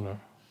their owner.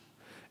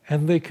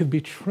 And they could be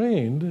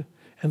trained,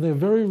 and they're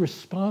very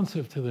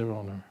responsive to their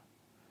owner.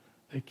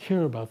 They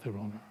care about their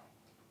owner.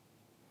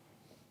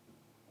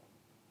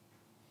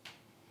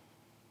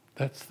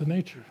 That's the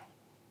nature.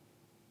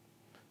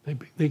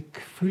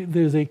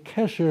 There's a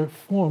kesher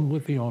formed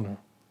with the owner.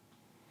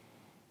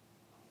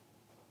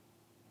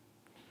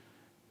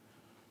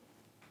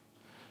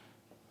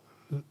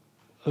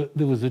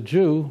 There was a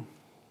Jew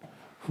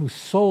who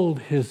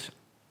sold his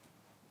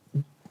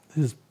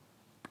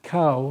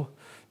cow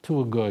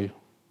to a goy.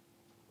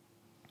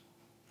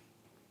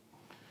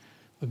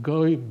 The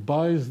goy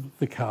buys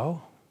the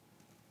cow,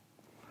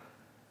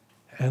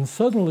 and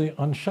suddenly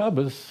on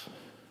Shabbos,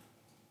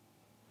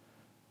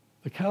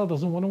 the cow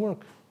doesn't want to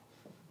work.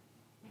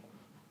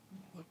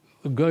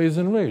 The guy is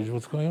enraged.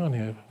 What's going on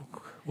here?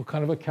 What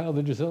kind of a cow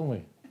did you sell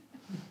me?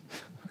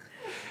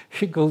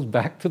 He goes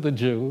back to the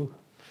Jew,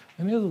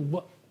 and he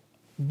says,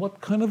 what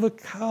kind of a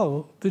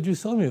cow did you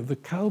sell me? The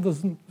cow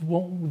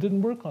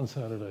didn't work on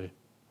Saturday.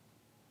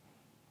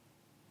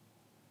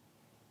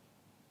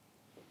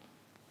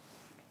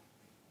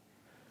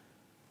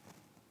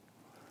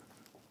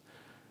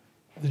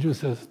 The Jew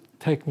says,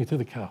 take me to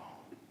the cow.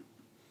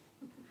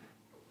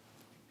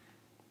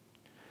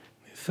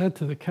 Said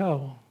to the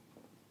cow,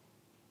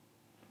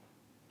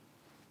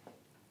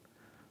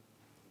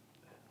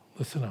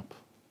 listen up.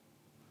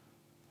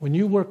 When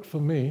you worked for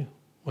me,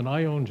 when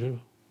I owned you,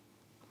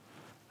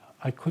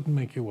 I couldn't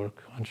make you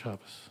work on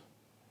Shabbos.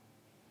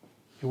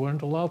 You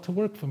weren't allowed to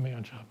work for me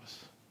on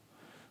Shabbos.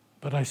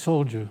 But I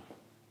sold you.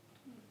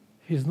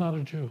 He's not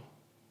a Jew.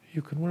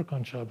 You can work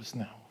on Shabbos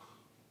now.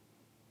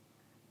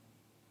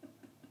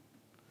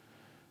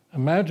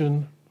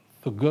 Imagine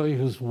the guy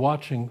who's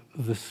watching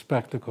this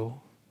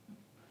spectacle.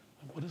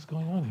 What is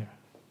going on here?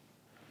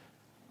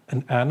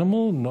 An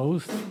animal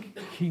knows to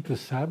keep the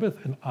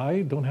Sabbath, and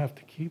I don't have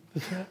to keep the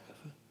Sabbath?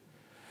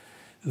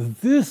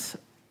 This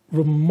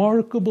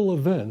remarkable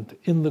event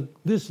in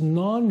this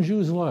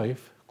non-Jew's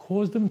life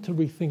caused him to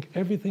rethink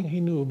everything he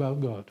knew about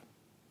God.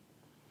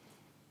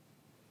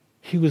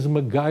 He was a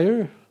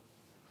Megayer,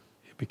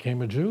 he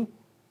became a Jew,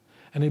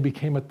 and he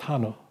became a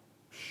Tana.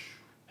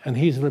 And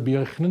he's Rabbi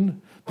Yochanan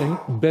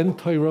ben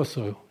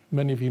Toiroso.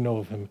 Many of you know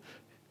of him.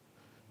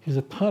 He's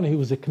a Tana. He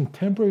was a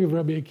contemporary of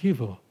Rabbi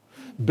Akiva.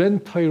 Ben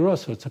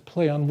Toiroso, it's a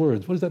play on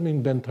words. What does that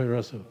mean, Ben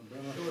Toiroso?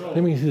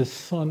 That means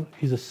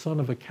he's a son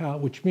of a cow,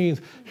 which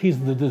means he's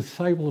the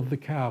disciple of the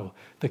cow.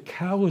 The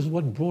cow is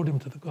what brought him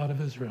to the God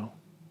of Israel.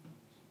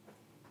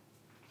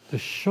 The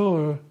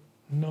shore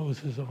knows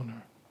his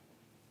owner.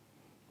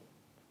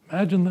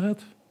 Imagine that.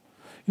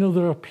 You know,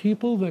 there are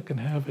people that can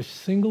have a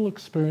single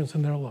experience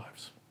in their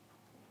lives.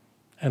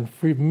 And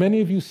for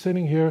many of you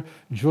sitting here,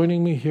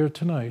 joining me here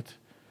tonight,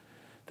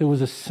 there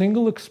was a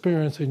single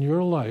experience in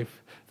your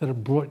life that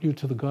had brought you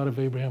to the God of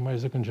Abraham,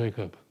 Isaac, and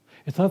Jacob.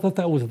 It's not that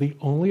that was the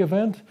only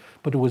event,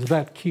 but it was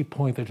that key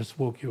point that just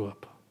woke you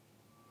up.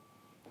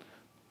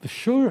 The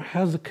shore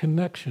has a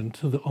connection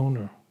to the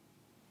owner.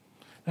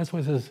 That's why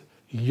it says,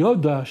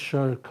 Yoda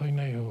shar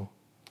koinehu.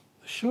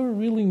 The shore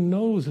really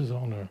knows his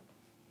owner.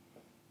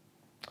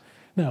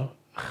 Now,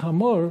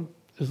 chamor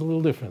is a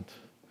little different.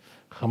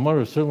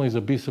 Chamor certainly is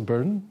a beast of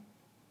burden,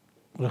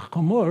 but a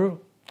chamor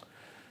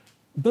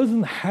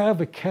doesn't have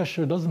a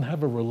kesher, doesn't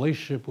have a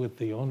relationship with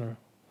the owner.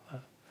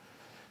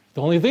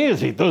 The only thing is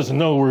he doesn't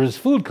know where his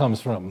food comes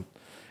from.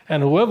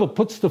 And whoever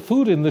puts the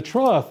food in the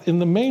trough, in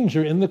the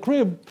manger, in the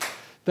crib,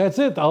 that's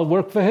it. I'll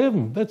work for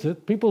him. That's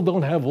it. People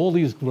don't have all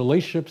these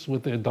relationships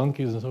with their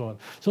donkeys and so on.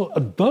 So a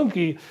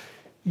donkey,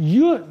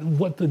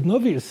 what the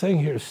Navi is saying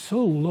here is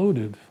so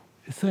loaded.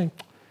 It's saying,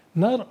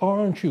 not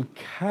aren't you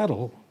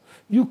cattle,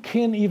 you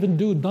can't even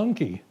do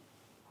donkey.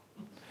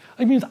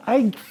 It means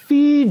I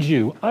feed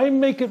you. I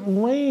make it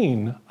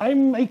rain. I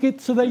make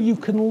it so that you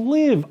can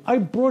live. I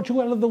brought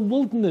you out of the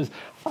wilderness.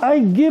 I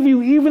give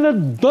you even a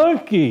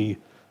donkey.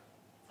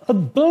 A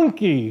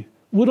donkey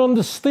would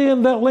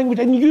understand that language,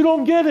 and you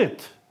don't get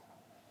it.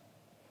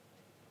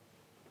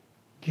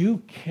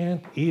 You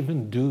can't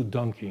even do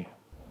donkey.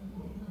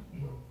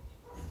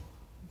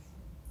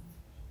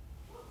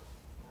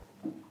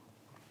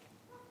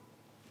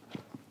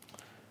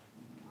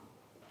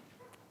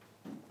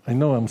 I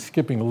know I'm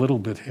skipping a little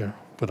bit here,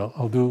 but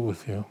I'll do it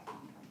with you.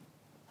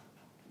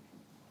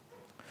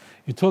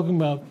 You're talking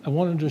about, I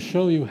wanted to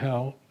show you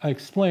how, I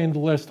explained the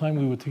last time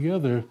we were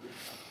together,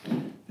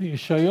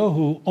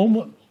 Yeshayahu,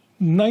 almost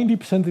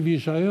 90% of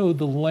Yeshayahu,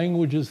 the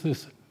language is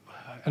this,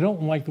 I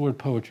don't like the word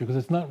poetry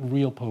because it's not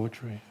real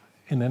poetry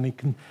in any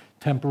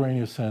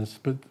contemporaneous sense,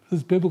 but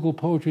this biblical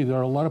poetry, there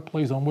are a lot of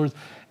plays on words,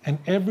 and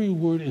every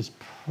word is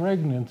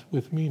pregnant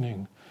with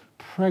meaning.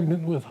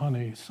 Pregnant with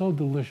honey, so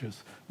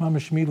delicious.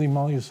 Mamashmili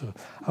Malyusa.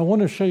 I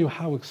want to show you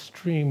how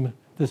extreme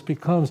this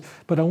becomes,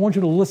 but I want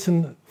you to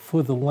listen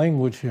for the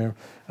language here.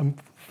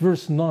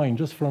 Verse 9,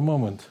 just for a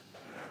moment.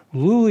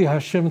 Luli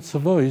Hashem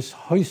Tzavois,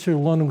 Hoiser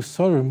Lanu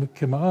Sarim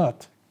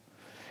Kimaat.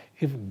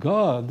 If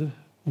God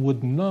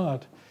would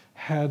not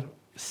had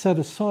set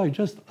aside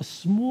just a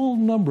small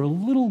number, a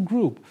little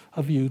group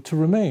of you to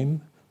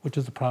remain, which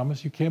is a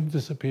promise, you can't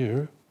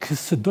disappear,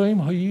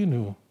 Sodom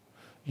Hayinu,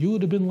 you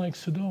would have been like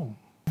Sodom.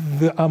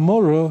 The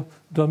Amora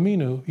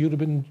Dominu, you'd have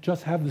been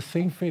just have the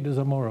same fate as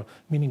Amora,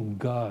 meaning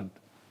God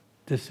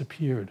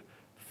disappeared,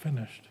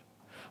 finished.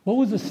 What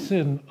was the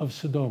sin of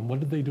Sodom? What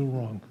did they do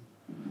wrong?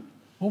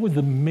 What was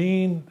the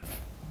main...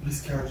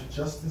 Miscarriage of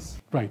justice?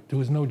 Right, there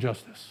was no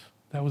justice.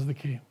 That was the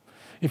key.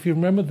 If you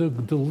remember the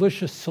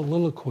delicious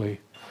soliloquy,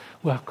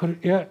 well,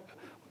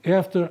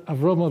 after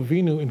Avraham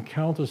Avinu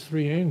encounters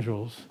three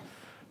angels,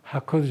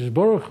 HaKadosh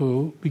Baruch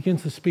Hu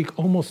begins to speak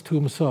almost to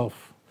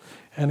himself.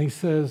 And he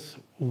says,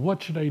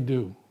 what should I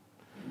do?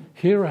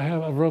 Here I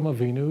have Avraham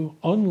Avinu,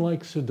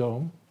 unlike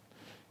Sodom.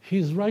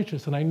 He's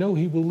righteous, and I know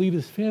he will lead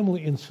his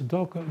family in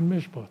tzedakah and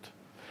mishpat.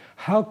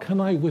 How can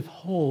I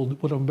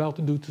withhold what I'm about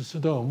to do to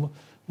Sodom,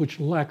 which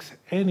lacks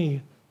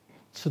any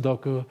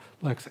tzedakah,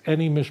 lacks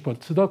any mishpat?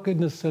 Tzedakah in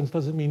this sense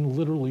doesn't mean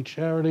literally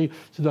charity.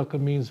 Tzedakah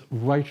means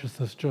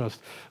righteousness,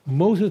 just.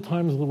 Most of the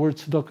times the word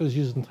tzedakah is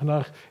used in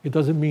Tanakh, it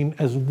doesn't mean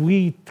as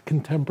we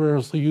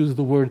contemporaneously use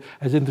the word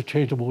as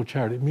interchangeable with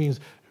charity. It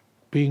means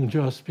being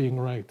just, being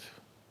right.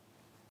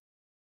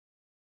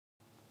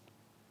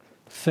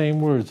 Same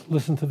words.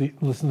 Listen to the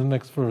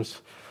next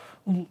verse.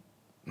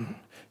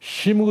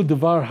 Shimu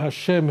devar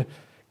Hashem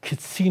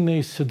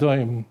kitzine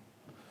Sodom.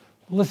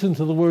 Listen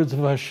to the words of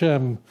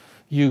Hashem,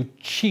 you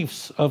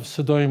chiefs of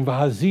Sodom.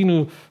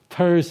 V'hazinu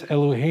teres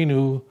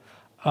Eloheinu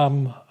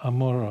am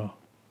Amora.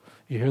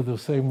 You hear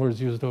those same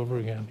words used over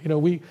again. You know,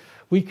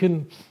 we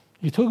can.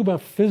 You talk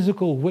about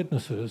physical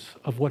witnesses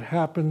of what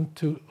happened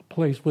to a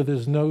place where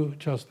there's no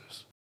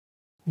justice.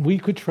 We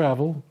could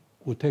travel,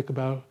 wouldn't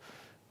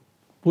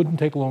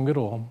take long at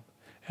all,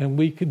 and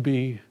we could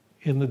be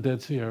in the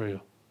Dead Sea area.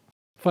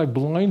 If I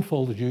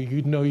blindfolded you,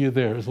 you'd know you're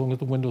there as long as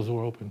the windows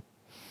were open,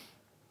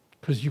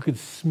 because you could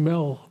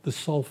smell the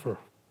sulfur.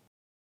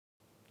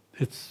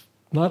 It's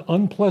not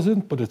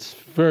unpleasant, but it's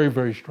very,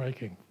 very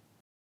striking.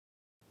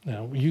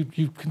 Now, you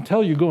can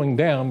tell you're going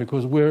down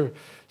because we're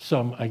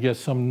some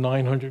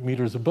 900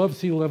 meters above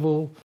sea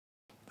level.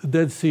 The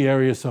Dead Sea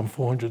area is some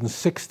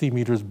 460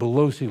 meters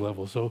below sea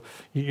level, so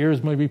your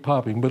ears might be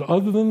popping. But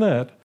other than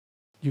that,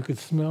 You could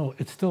smell,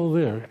 it's still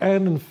there.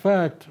 And in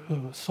fact,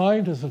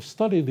 scientists have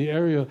studied the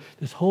area,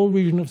 this whole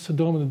region of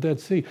Sodom and the Dead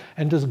Sea,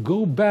 and just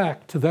go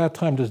back to that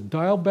time, just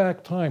dial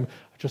back time,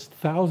 just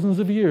thousands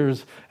of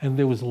years, and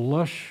there was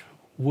lush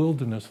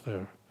wilderness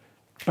there.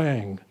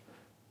 Bang.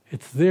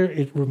 It's there,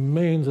 it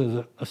remains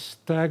as a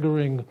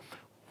staggering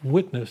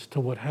witness to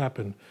what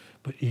happened.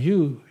 But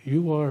you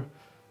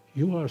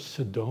are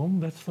Sodom?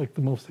 That's like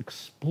the most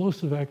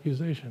explosive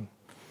accusation.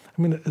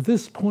 I mean, at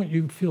this point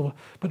you feel,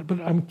 but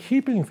I'm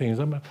keeping things.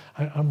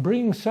 I'm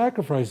bringing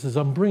sacrifices.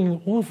 I'm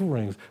bringing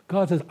offerings.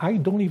 God says, I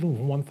don't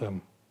even want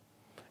them.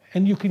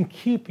 And you can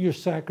keep your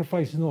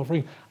sacrifices and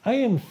offering. I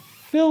am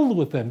filled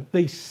with them.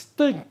 They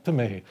stink to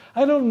me.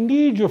 I don't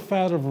need your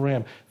fat of a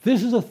ram.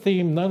 This is a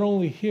theme not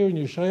only here in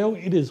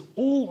Yeshayahu, it is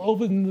all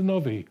over in the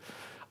Novi.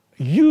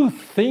 You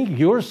think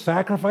your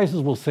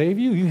sacrifices will save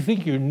you? You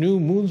think your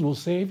new moons will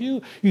save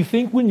you? You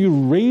think when you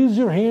raise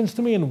your hands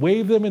to me and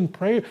wave them in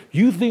prayer,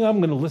 you think I'm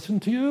going to listen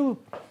to you?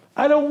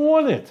 I don't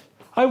want it.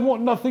 I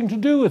want nothing to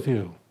do with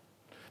you.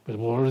 But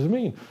what does it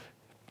mean?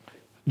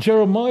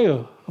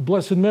 Jeremiah, a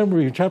blessed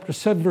memory, chapter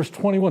 7, verse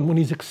 21, when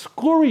he's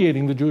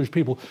excoriating the Jewish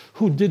people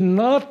who did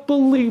not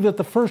believe that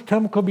the first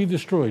temple could be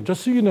destroyed.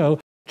 Just so you know,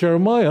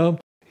 Jeremiah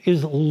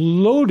is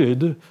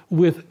loaded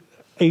with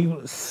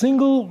a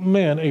single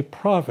man, a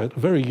prophet, a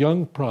very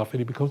young prophet,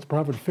 he becomes a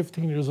prophet at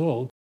 15 years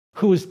old,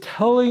 who is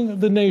telling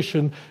the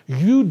nation,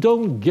 you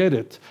don't get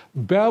it.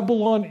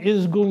 Babylon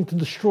is going to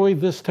destroy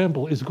this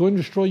temple, is going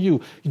to destroy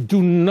you.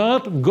 Do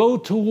not go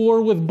to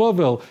war with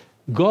Bavel.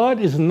 God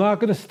is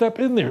not going to step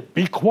in there.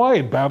 Be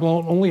quiet.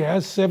 Babylon only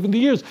has 70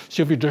 years.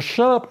 So if you just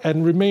shut up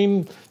and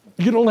remain,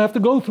 you don't have to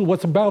go through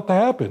what's about to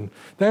happen.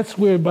 That's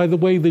where, by the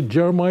way, the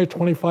Jeremiah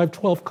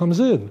 25:12 comes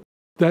in.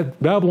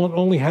 That Babylon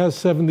only has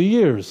 70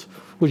 years,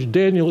 which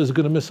Daniel is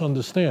going to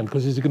misunderstand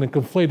because he's going to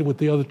conflate it with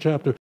the other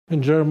chapter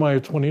in Jeremiah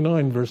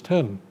 29, verse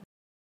 10.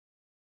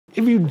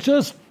 If you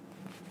just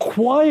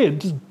quiet,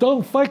 just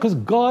don't fight because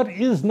God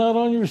is not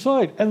on your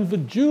side. And the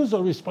Jews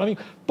are responding,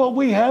 but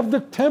we have the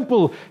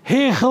temple,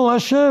 Heichel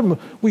Hashem.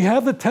 We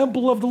have the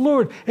temple of the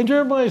Lord. And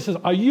Jeremiah says,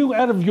 are you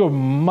out of your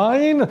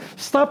mind?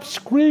 Stop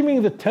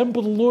screaming the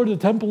temple of the Lord, the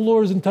temple of the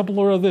Lord is and temple of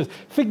the Lord of this.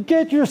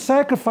 Forget your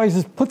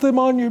sacrifices, put them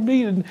on your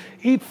meat and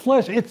eat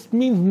flesh. It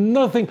means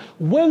nothing.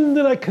 When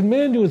did I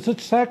command you in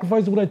such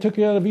sacrifices when I took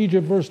you out of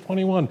Egypt? Verse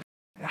 21.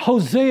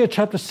 Hosea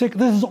chapter 6,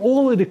 this is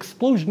all an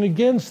explosion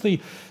against the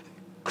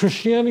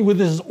Christianity where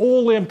this is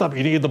all amped up.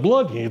 You need the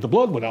blood, you need the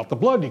blood. Without the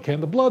blood, you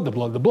can't the blood.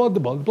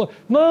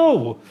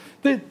 No!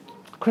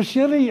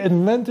 Christianity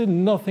invented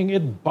nothing,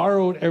 it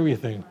borrowed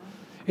everything.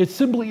 It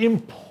simply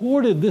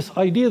imported this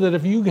idea that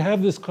if you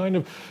have this kind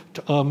of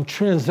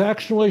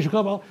transactional relationship,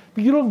 but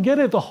you don't get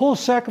it. The whole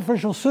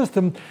sacrificial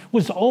system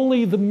was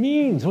only the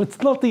means.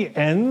 It's not the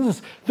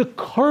ends. The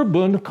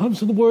carbon comes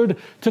from the word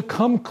to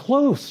come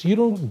close. You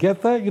don't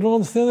get that? You don't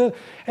understand that?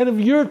 And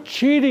if you're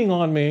cheating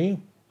on me,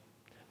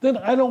 then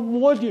I don't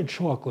want your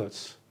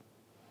chocolates.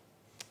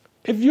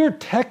 If you're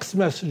text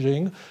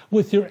messaging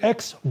with your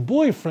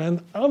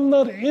ex-boyfriend, I'm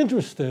not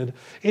interested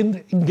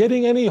in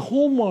getting any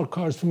Hallmark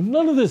cards from you.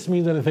 None of this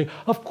means anything.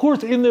 Of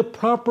course, in the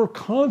proper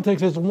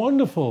context, it's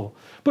wonderful.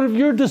 But if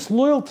you're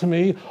disloyal to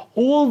me,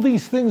 all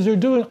these things you're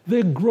doing,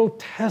 they're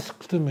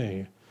grotesque to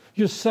me.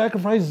 Your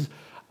sacrifices,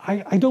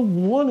 I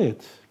don't want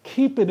it.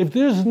 Keep it. If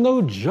there's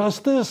no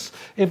justice,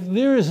 if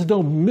there is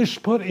no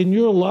mishpat in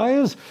your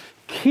lives,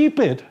 keep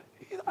it.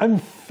 I'm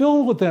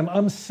filled with them.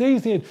 I'm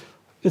satiated.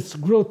 It's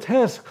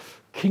grotesque.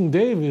 King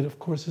David, of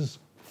course,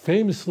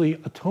 famously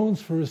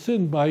atones for his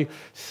sin by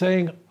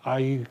saying,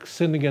 I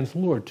sinned against the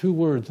Lord. 2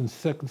 words in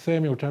 2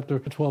 Samuel chapter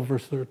 12,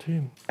 verse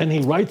 13. And he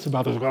writes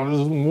about this. God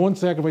is one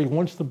sacrifice. He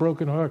wants the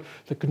broken heart,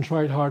 the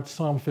contrite heart,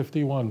 Psalm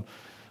 51,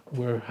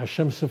 where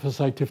Hashem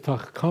Sifasai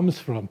Tiftach comes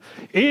from.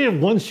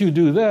 And once you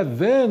do that,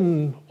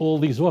 then all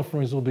these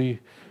offerings will be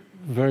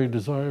very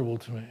desirable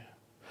to me.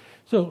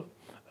 So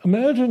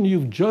imagine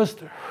you've just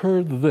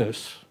heard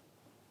this.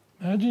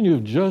 Imagine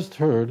you've just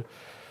heard,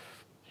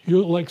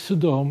 you're like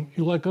Sodom,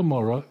 you're like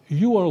Gomorrah,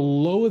 you are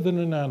lower than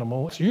an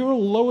animal, you're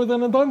lower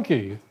than a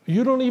donkey.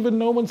 You don't even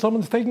know when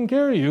someone's taking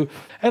care of you,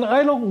 and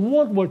I don't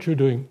want what you're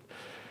doing.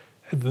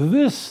 At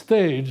this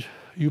stage,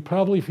 you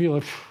probably feel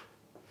like,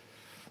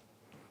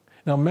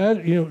 now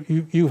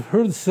imagine, you've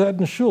heard sat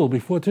in shul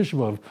before Tisha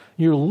B'Av,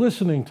 you're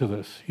listening to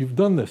this, you've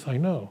done this, I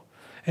know,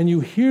 and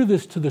you hear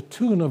this to the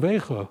tune of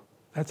Eicha.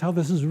 That's how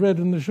this is read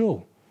in the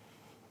shul.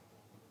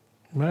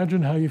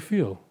 Imagine how you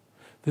feel.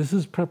 This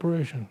is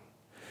preparation.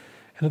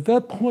 And at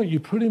that point, you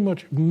pretty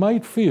much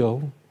might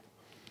feel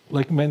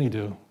like many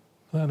do.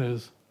 That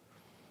is,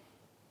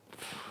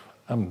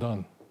 I'm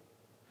done.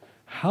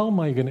 How am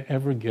I going to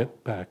ever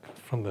get back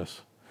from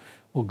this?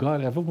 Will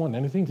God ever want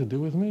anything to do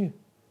with me?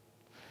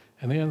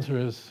 And the answer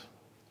is,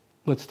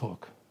 let's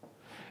talk.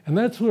 And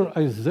that's where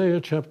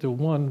Isaiah chapter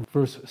 1,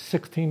 verse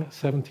 16,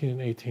 17,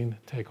 and 18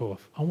 take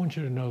off. I want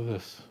you to know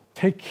this.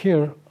 Take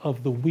care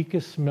of the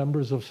weakest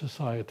members of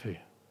society.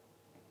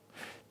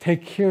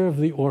 Take care of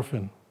the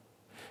orphan.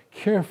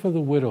 Care for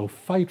the widow.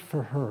 Fight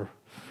for her.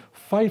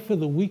 Fight for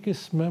the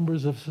weakest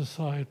members of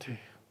society.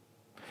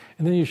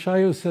 And then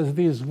Yeshayahu says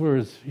these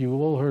words, you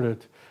all heard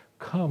it,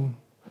 come,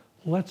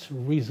 let's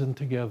reason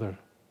together.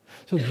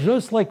 So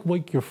just like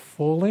you're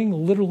falling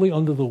literally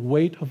under the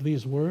weight of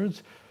these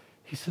words,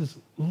 he says,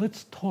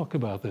 let's talk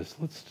about this.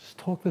 Let's just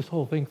talk this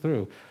whole thing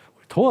through.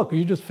 Talk,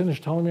 you just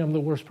finished telling me I'm the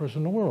worst person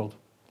in the world.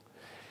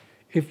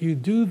 If you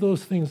do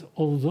those things,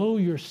 although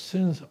your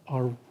sins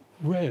are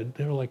red,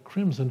 they're like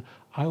crimson,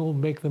 I will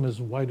make them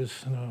as white as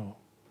snow.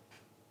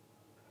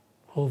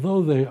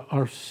 Although they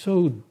are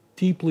so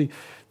deeply,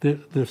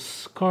 they're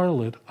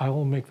scarlet, I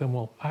will make them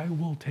well. I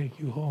will take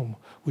you home.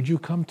 Would you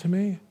come to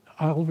me?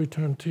 I will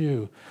return to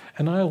you.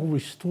 And I will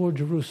restore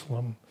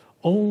Jerusalem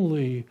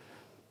only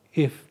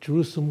if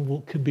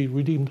Jerusalem could be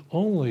redeemed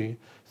only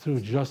through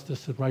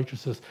justice and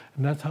righteousness.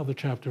 And that's how the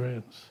chapter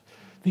ends.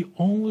 The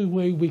only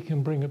way we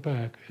can bring it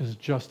back is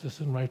justice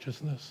and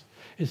righteousness,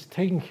 is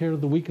taking care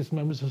of the weakest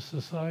members of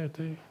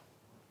society.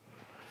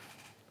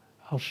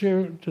 I'll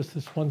share just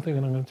this one thing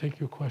and I'm going to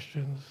take your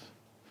questions.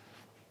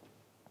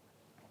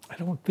 I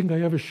don't think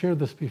I ever shared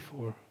this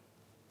before.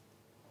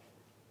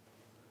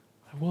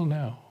 I will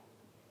now.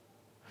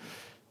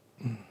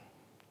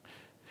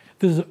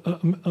 There's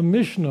a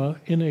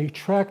Mishnah in a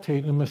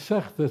tractate, in a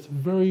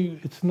Masechta,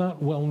 it's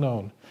not well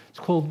known. It's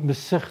called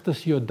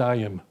Masechtas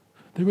Yodayim.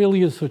 There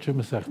really is such a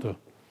Masechta.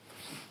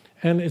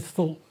 And it's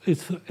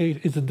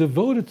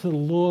devoted to the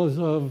laws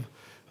of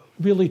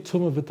really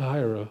Tumah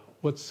v'Tahara,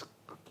 what's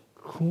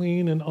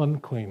clean and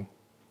unclean.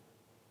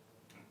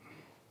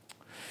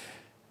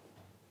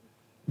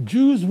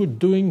 Jews were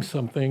doing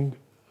something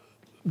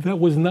that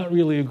was not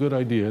really a good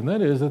idea, and that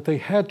is that they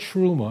had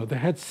truma, they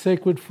had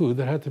sacred food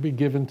that had to be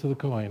given to the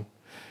Kohen.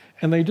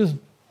 And they just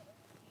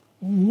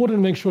wanted to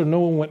make sure no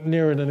one went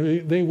near it,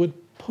 and they would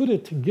put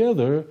it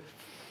together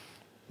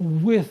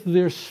with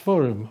their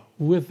sforim,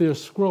 with their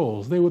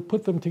scrolls. They would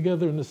put them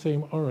together in the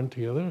same aron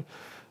together.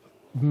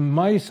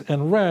 Mice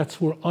and rats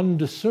were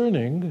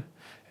undiscerning,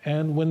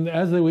 and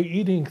as they were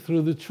eating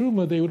through the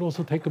truma, they would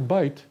also take a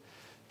bite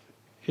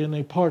in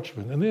a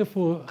parchment. And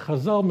therefore,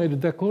 Chazal made a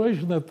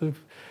declaration that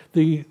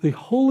the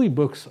holy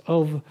books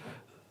of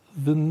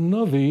the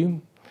Navi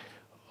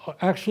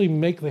actually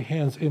make the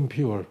hands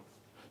impure.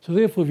 So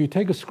therefore, if you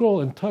take a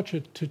scroll and touch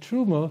it to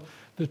truma,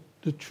 the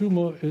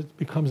truma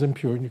becomes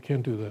impure, and you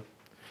can't do that.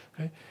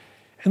 Okay?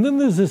 And then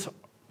there's this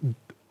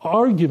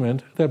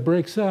argument that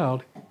breaks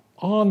out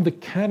on the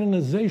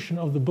canonization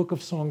of the Book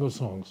of Song of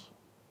Songs.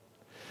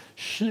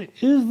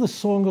 Is the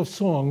Song of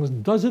Songs,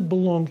 does it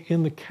belong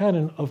in the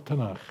canon of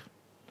Tanakh?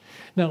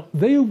 Now,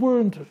 they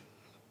weren't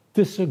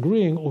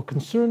disagreeing or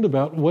concerned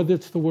about whether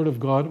it's the Word of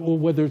God or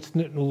whether it's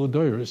Nitnu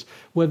L'Doros,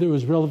 whether it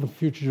was relevant to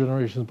future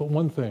generations. But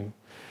one thing,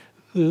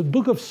 the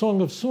Book of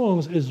Song of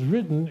Songs is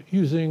written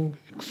using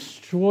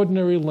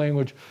extraordinary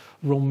language,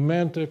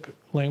 romantic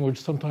language,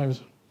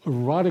 sometimes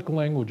erotic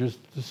languages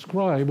to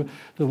describe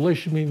the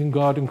relationship between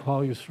God and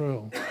Klal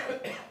Yisrael.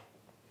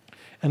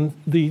 And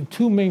the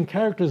two main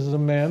characters is a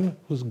man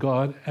who's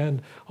God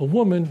and a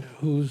woman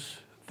who's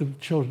the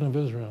children of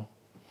Israel.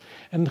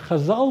 And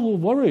Chazal will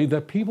worry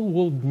that people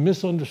will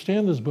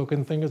misunderstand this book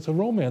and think it's a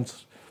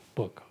romance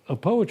book, a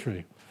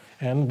poetry.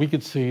 And we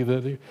could see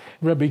that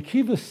Rabbi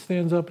Akiva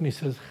stands up and he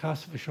says,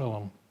 Chas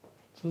v'shalom.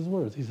 It's his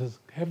words. He says,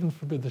 heaven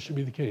forbid this should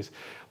be the case.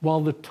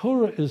 While the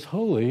Torah is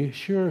holy,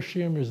 Shir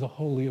Hashem is the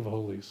holy of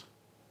holies.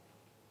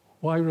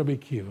 Why Rabbi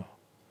Akiva?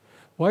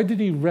 Why did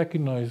he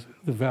recognize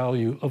the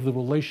value of the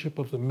relationship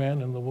of the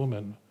man and the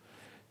woman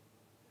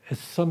as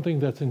something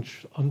that's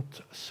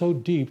so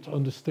deep to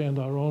understand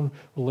our own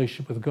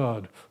relationship with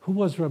God? Who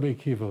was Rabbi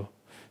Akiva?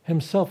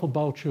 Himself a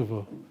Baal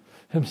Tshuva.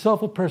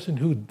 Himself a person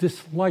who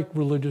disliked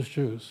religious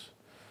Jews.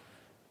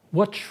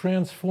 What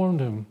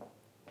transformed him?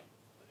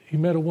 He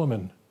met a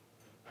woman.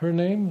 Her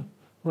name,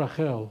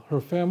 Rachel.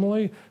 Her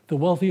family, the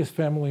wealthiest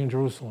family in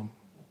Jerusalem.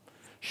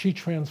 She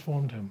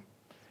transformed him.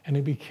 And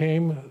he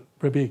became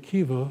Rabbi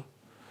Akiva,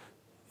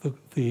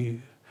 the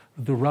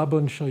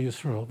Rabban Shel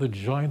Yisrael, the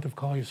giant of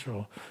Klal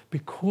Yisrael,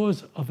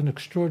 because of an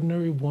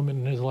extraordinary woman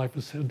in his life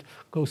who said,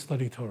 go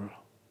study Torah.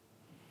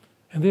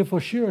 And therefore,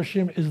 Shir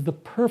Hashem is the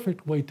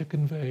perfect way to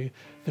convey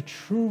the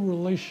true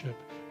relationship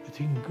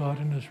between God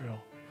and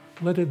Israel.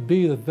 Let it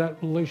be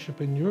that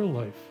relationship in your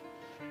life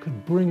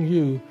could bring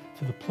you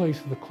to the place,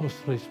 the close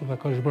place with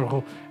HaKadosh Baruch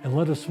Hu, and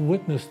let us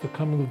witness the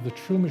coming of the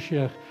true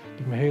Mashiach,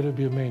 B'meheira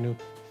B'yameinu.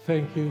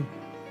 Thank you,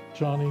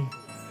 Johnny,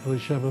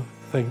 Elisheva.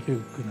 Thank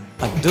you. Good night.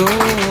 אדון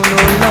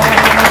עולם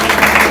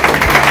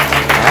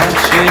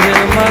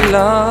אשר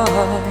מלך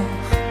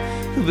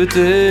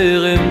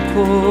בטרם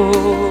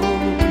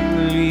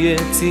כל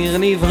יציר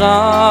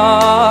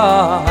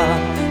נברא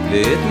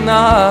ועת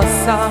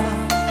נעשה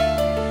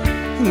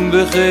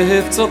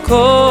בחפצו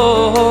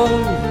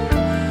כל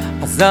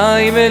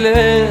אזי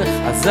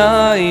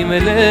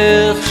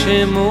מלך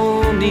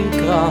שמו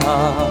נקרא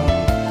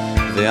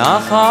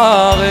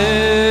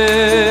ואחרי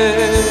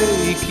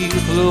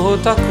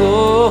ככלות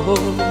הכל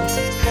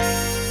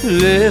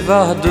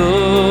לבדו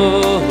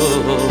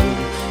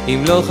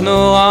ימלוך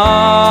נורא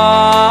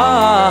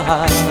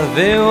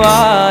והוא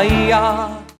היה